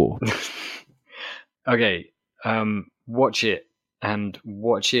 Job's War? Okay, watch it, and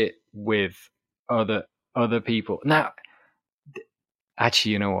watch it with other people. Now,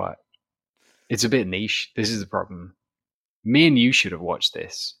 actually, you know what? It's a bit niche. This is the problem. Me and you should have watched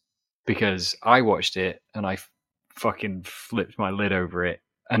this because I watched it and I fucking flipped my lid over it,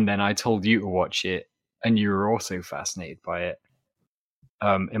 and then I told you to watch it, and you were also fascinated by it.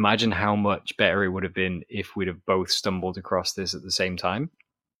 Imagine how much better it would have been if we'd have both stumbled across this at the same time.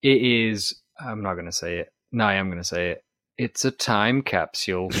 It is. I'm not going to say it. No, I am going to say it. It's a time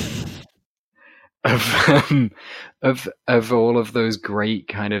capsule of all of those great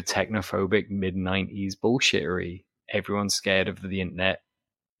kind of technophobic mid-90s bullshittery. Everyone's scared of the internet.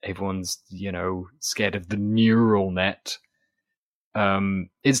 Everyone's, scared of the neural net.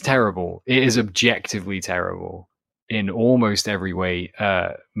 It's terrible. It is objectively terrible in almost every way.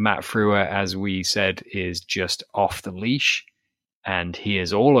 Matt Frewer, as we said, is just off the leash, and he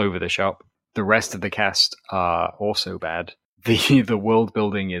is all over the shop. The rest of the cast are also bad. The world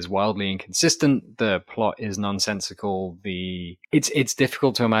building is wildly inconsistent. The plot is nonsensical. It's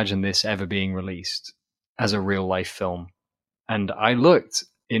difficult to imagine this ever being released as a real life film. And I looked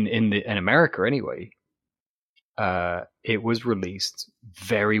in America anyway. It was released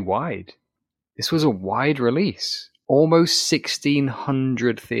very wide. This was a wide release. Almost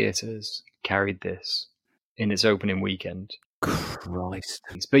 1,600 theaters carried this in its opening weekend. Christ.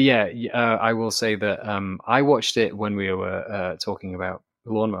 But I will say that I watched it when we were talking about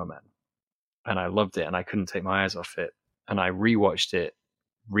Lawnmower Man, and I loved it, and I couldn't take my eyes off it. and I rewatched it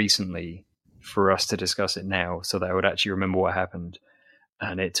recently for us to discuss it now so that I would actually remember what happened.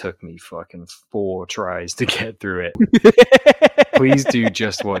 And it took me fucking 4 tries to get through it. Please do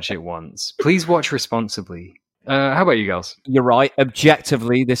just watch it once. Please watch responsibly. How about you, girls? You're right.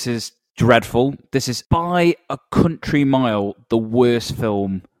 Objectively, this is dreadful. This is by a country mile the worst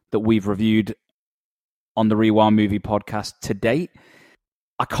film that we've reviewed on the Rewind Movie Podcast to date.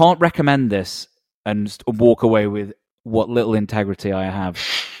 I can't recommend this and walk away with what little integrity I have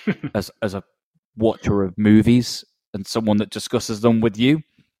as a watcher of movies and someone that discusses them with you.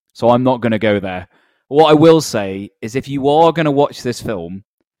 So I'm not going to go there. What I will say is if you are going to watch this film,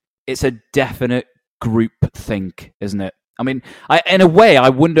 it's a definite group think, isn't it? I mean, in a way, I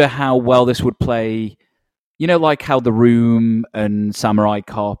wonder how well this would play, you know, like how The Room and Samurai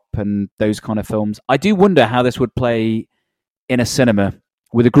Cop and those kind of films. I do wonder how this would play in a cinema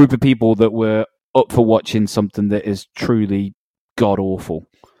with a group of people that were up for watching something that is truly god-awful.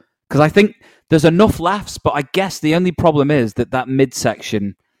 Because I think there's enough laughs, but I guess the only problem is that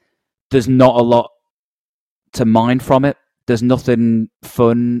midsection, there's not a lot to mine from it. There's nothing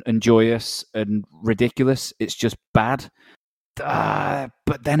fun and joyous and ridiculous. It's just bad.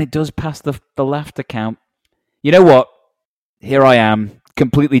 But then it does pass the laughter count. You know what? Here I am,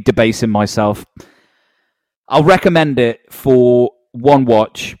 completely debasing myself. I'll recommend it for one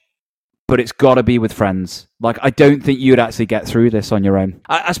watch, but it's got to be with friends. Like, I don't think you'd actually get through this on your own.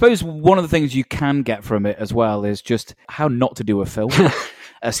 I suppose one of the things you can get from it as well is just how not to do a film.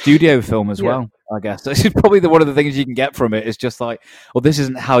 A studio film as well, I guess. This is probably one of the things you can get from it is just like, well, this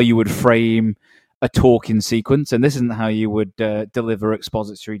isn't how you would frame a talking sequence, and this isn't how you would deliver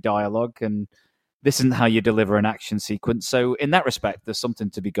expository dialogue, and this isn't how you deliver an action sequence. So in that respect, there's something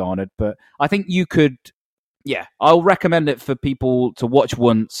to be garnered. But I think you could, I'll recommend it for people to watch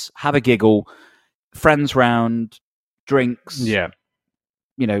once, have a giggle, friends round, drinks. Yeah.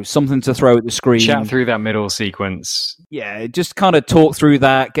 You know, something to throw at the screen. Chat through that middle sequence. Yeah, just kind of talk through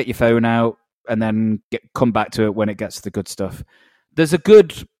that, get your phone out, and then come back to it when it gets to the good stuff. There's a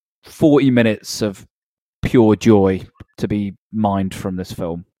good 40 minutes of pure joy to be mined from this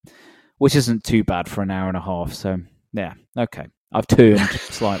film, which isn't too bad for an hour and a half. So, yeah, okay. I've turned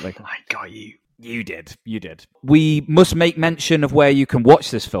slightly. I got you. You did. We must make mention of where you can watch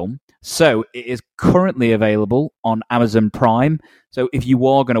this film. So it is currently available on Amazon Prime. So if you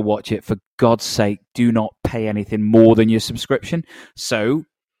are going to watch it, for God's sake, do not pay anything more than your subscription. So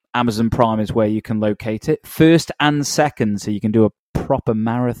Amazon Prime is where you can locate it. First and second, so you can do a proper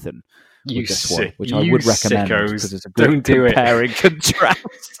marathon. You this sick, one, which I would recommend because it's a good Don't do comparing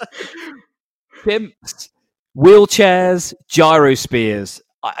contrast. Pimps, wheelchairs, gyrospheres.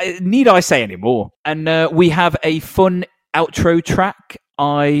 Need I say any more? And we have a fun outro track.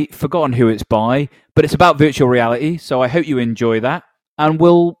 I've forgotten who it's by, but it's about virtual reality, so I hope you enjoy that. And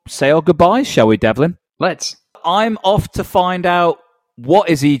we'll say our goodbyes, shall we, Devlin? Let's. I'm off to find out what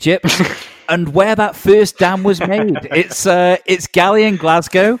is Egypt and where that first dam was made. It's Gally in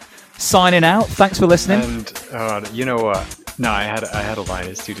Glasgow signing out. Thanks for listening. And you know what? No, I had a line.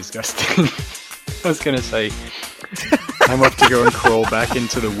 It's too disgusting. I was going to say, I'm off to go and crawl back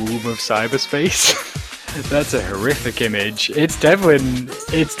into the womb of cyberspace. That's a horrific image. It's Devlin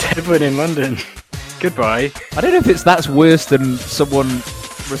in London. Goodbye. I don't know if that's worse than someone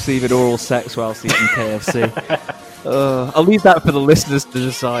receiving oral sex whilst eating KFC. I'll leave that for the listeners to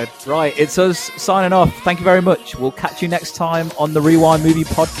decide. Right, it's us signing off. Thank you very much. We'll catch you next time on the Rewind Movie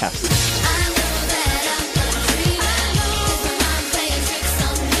Podcast.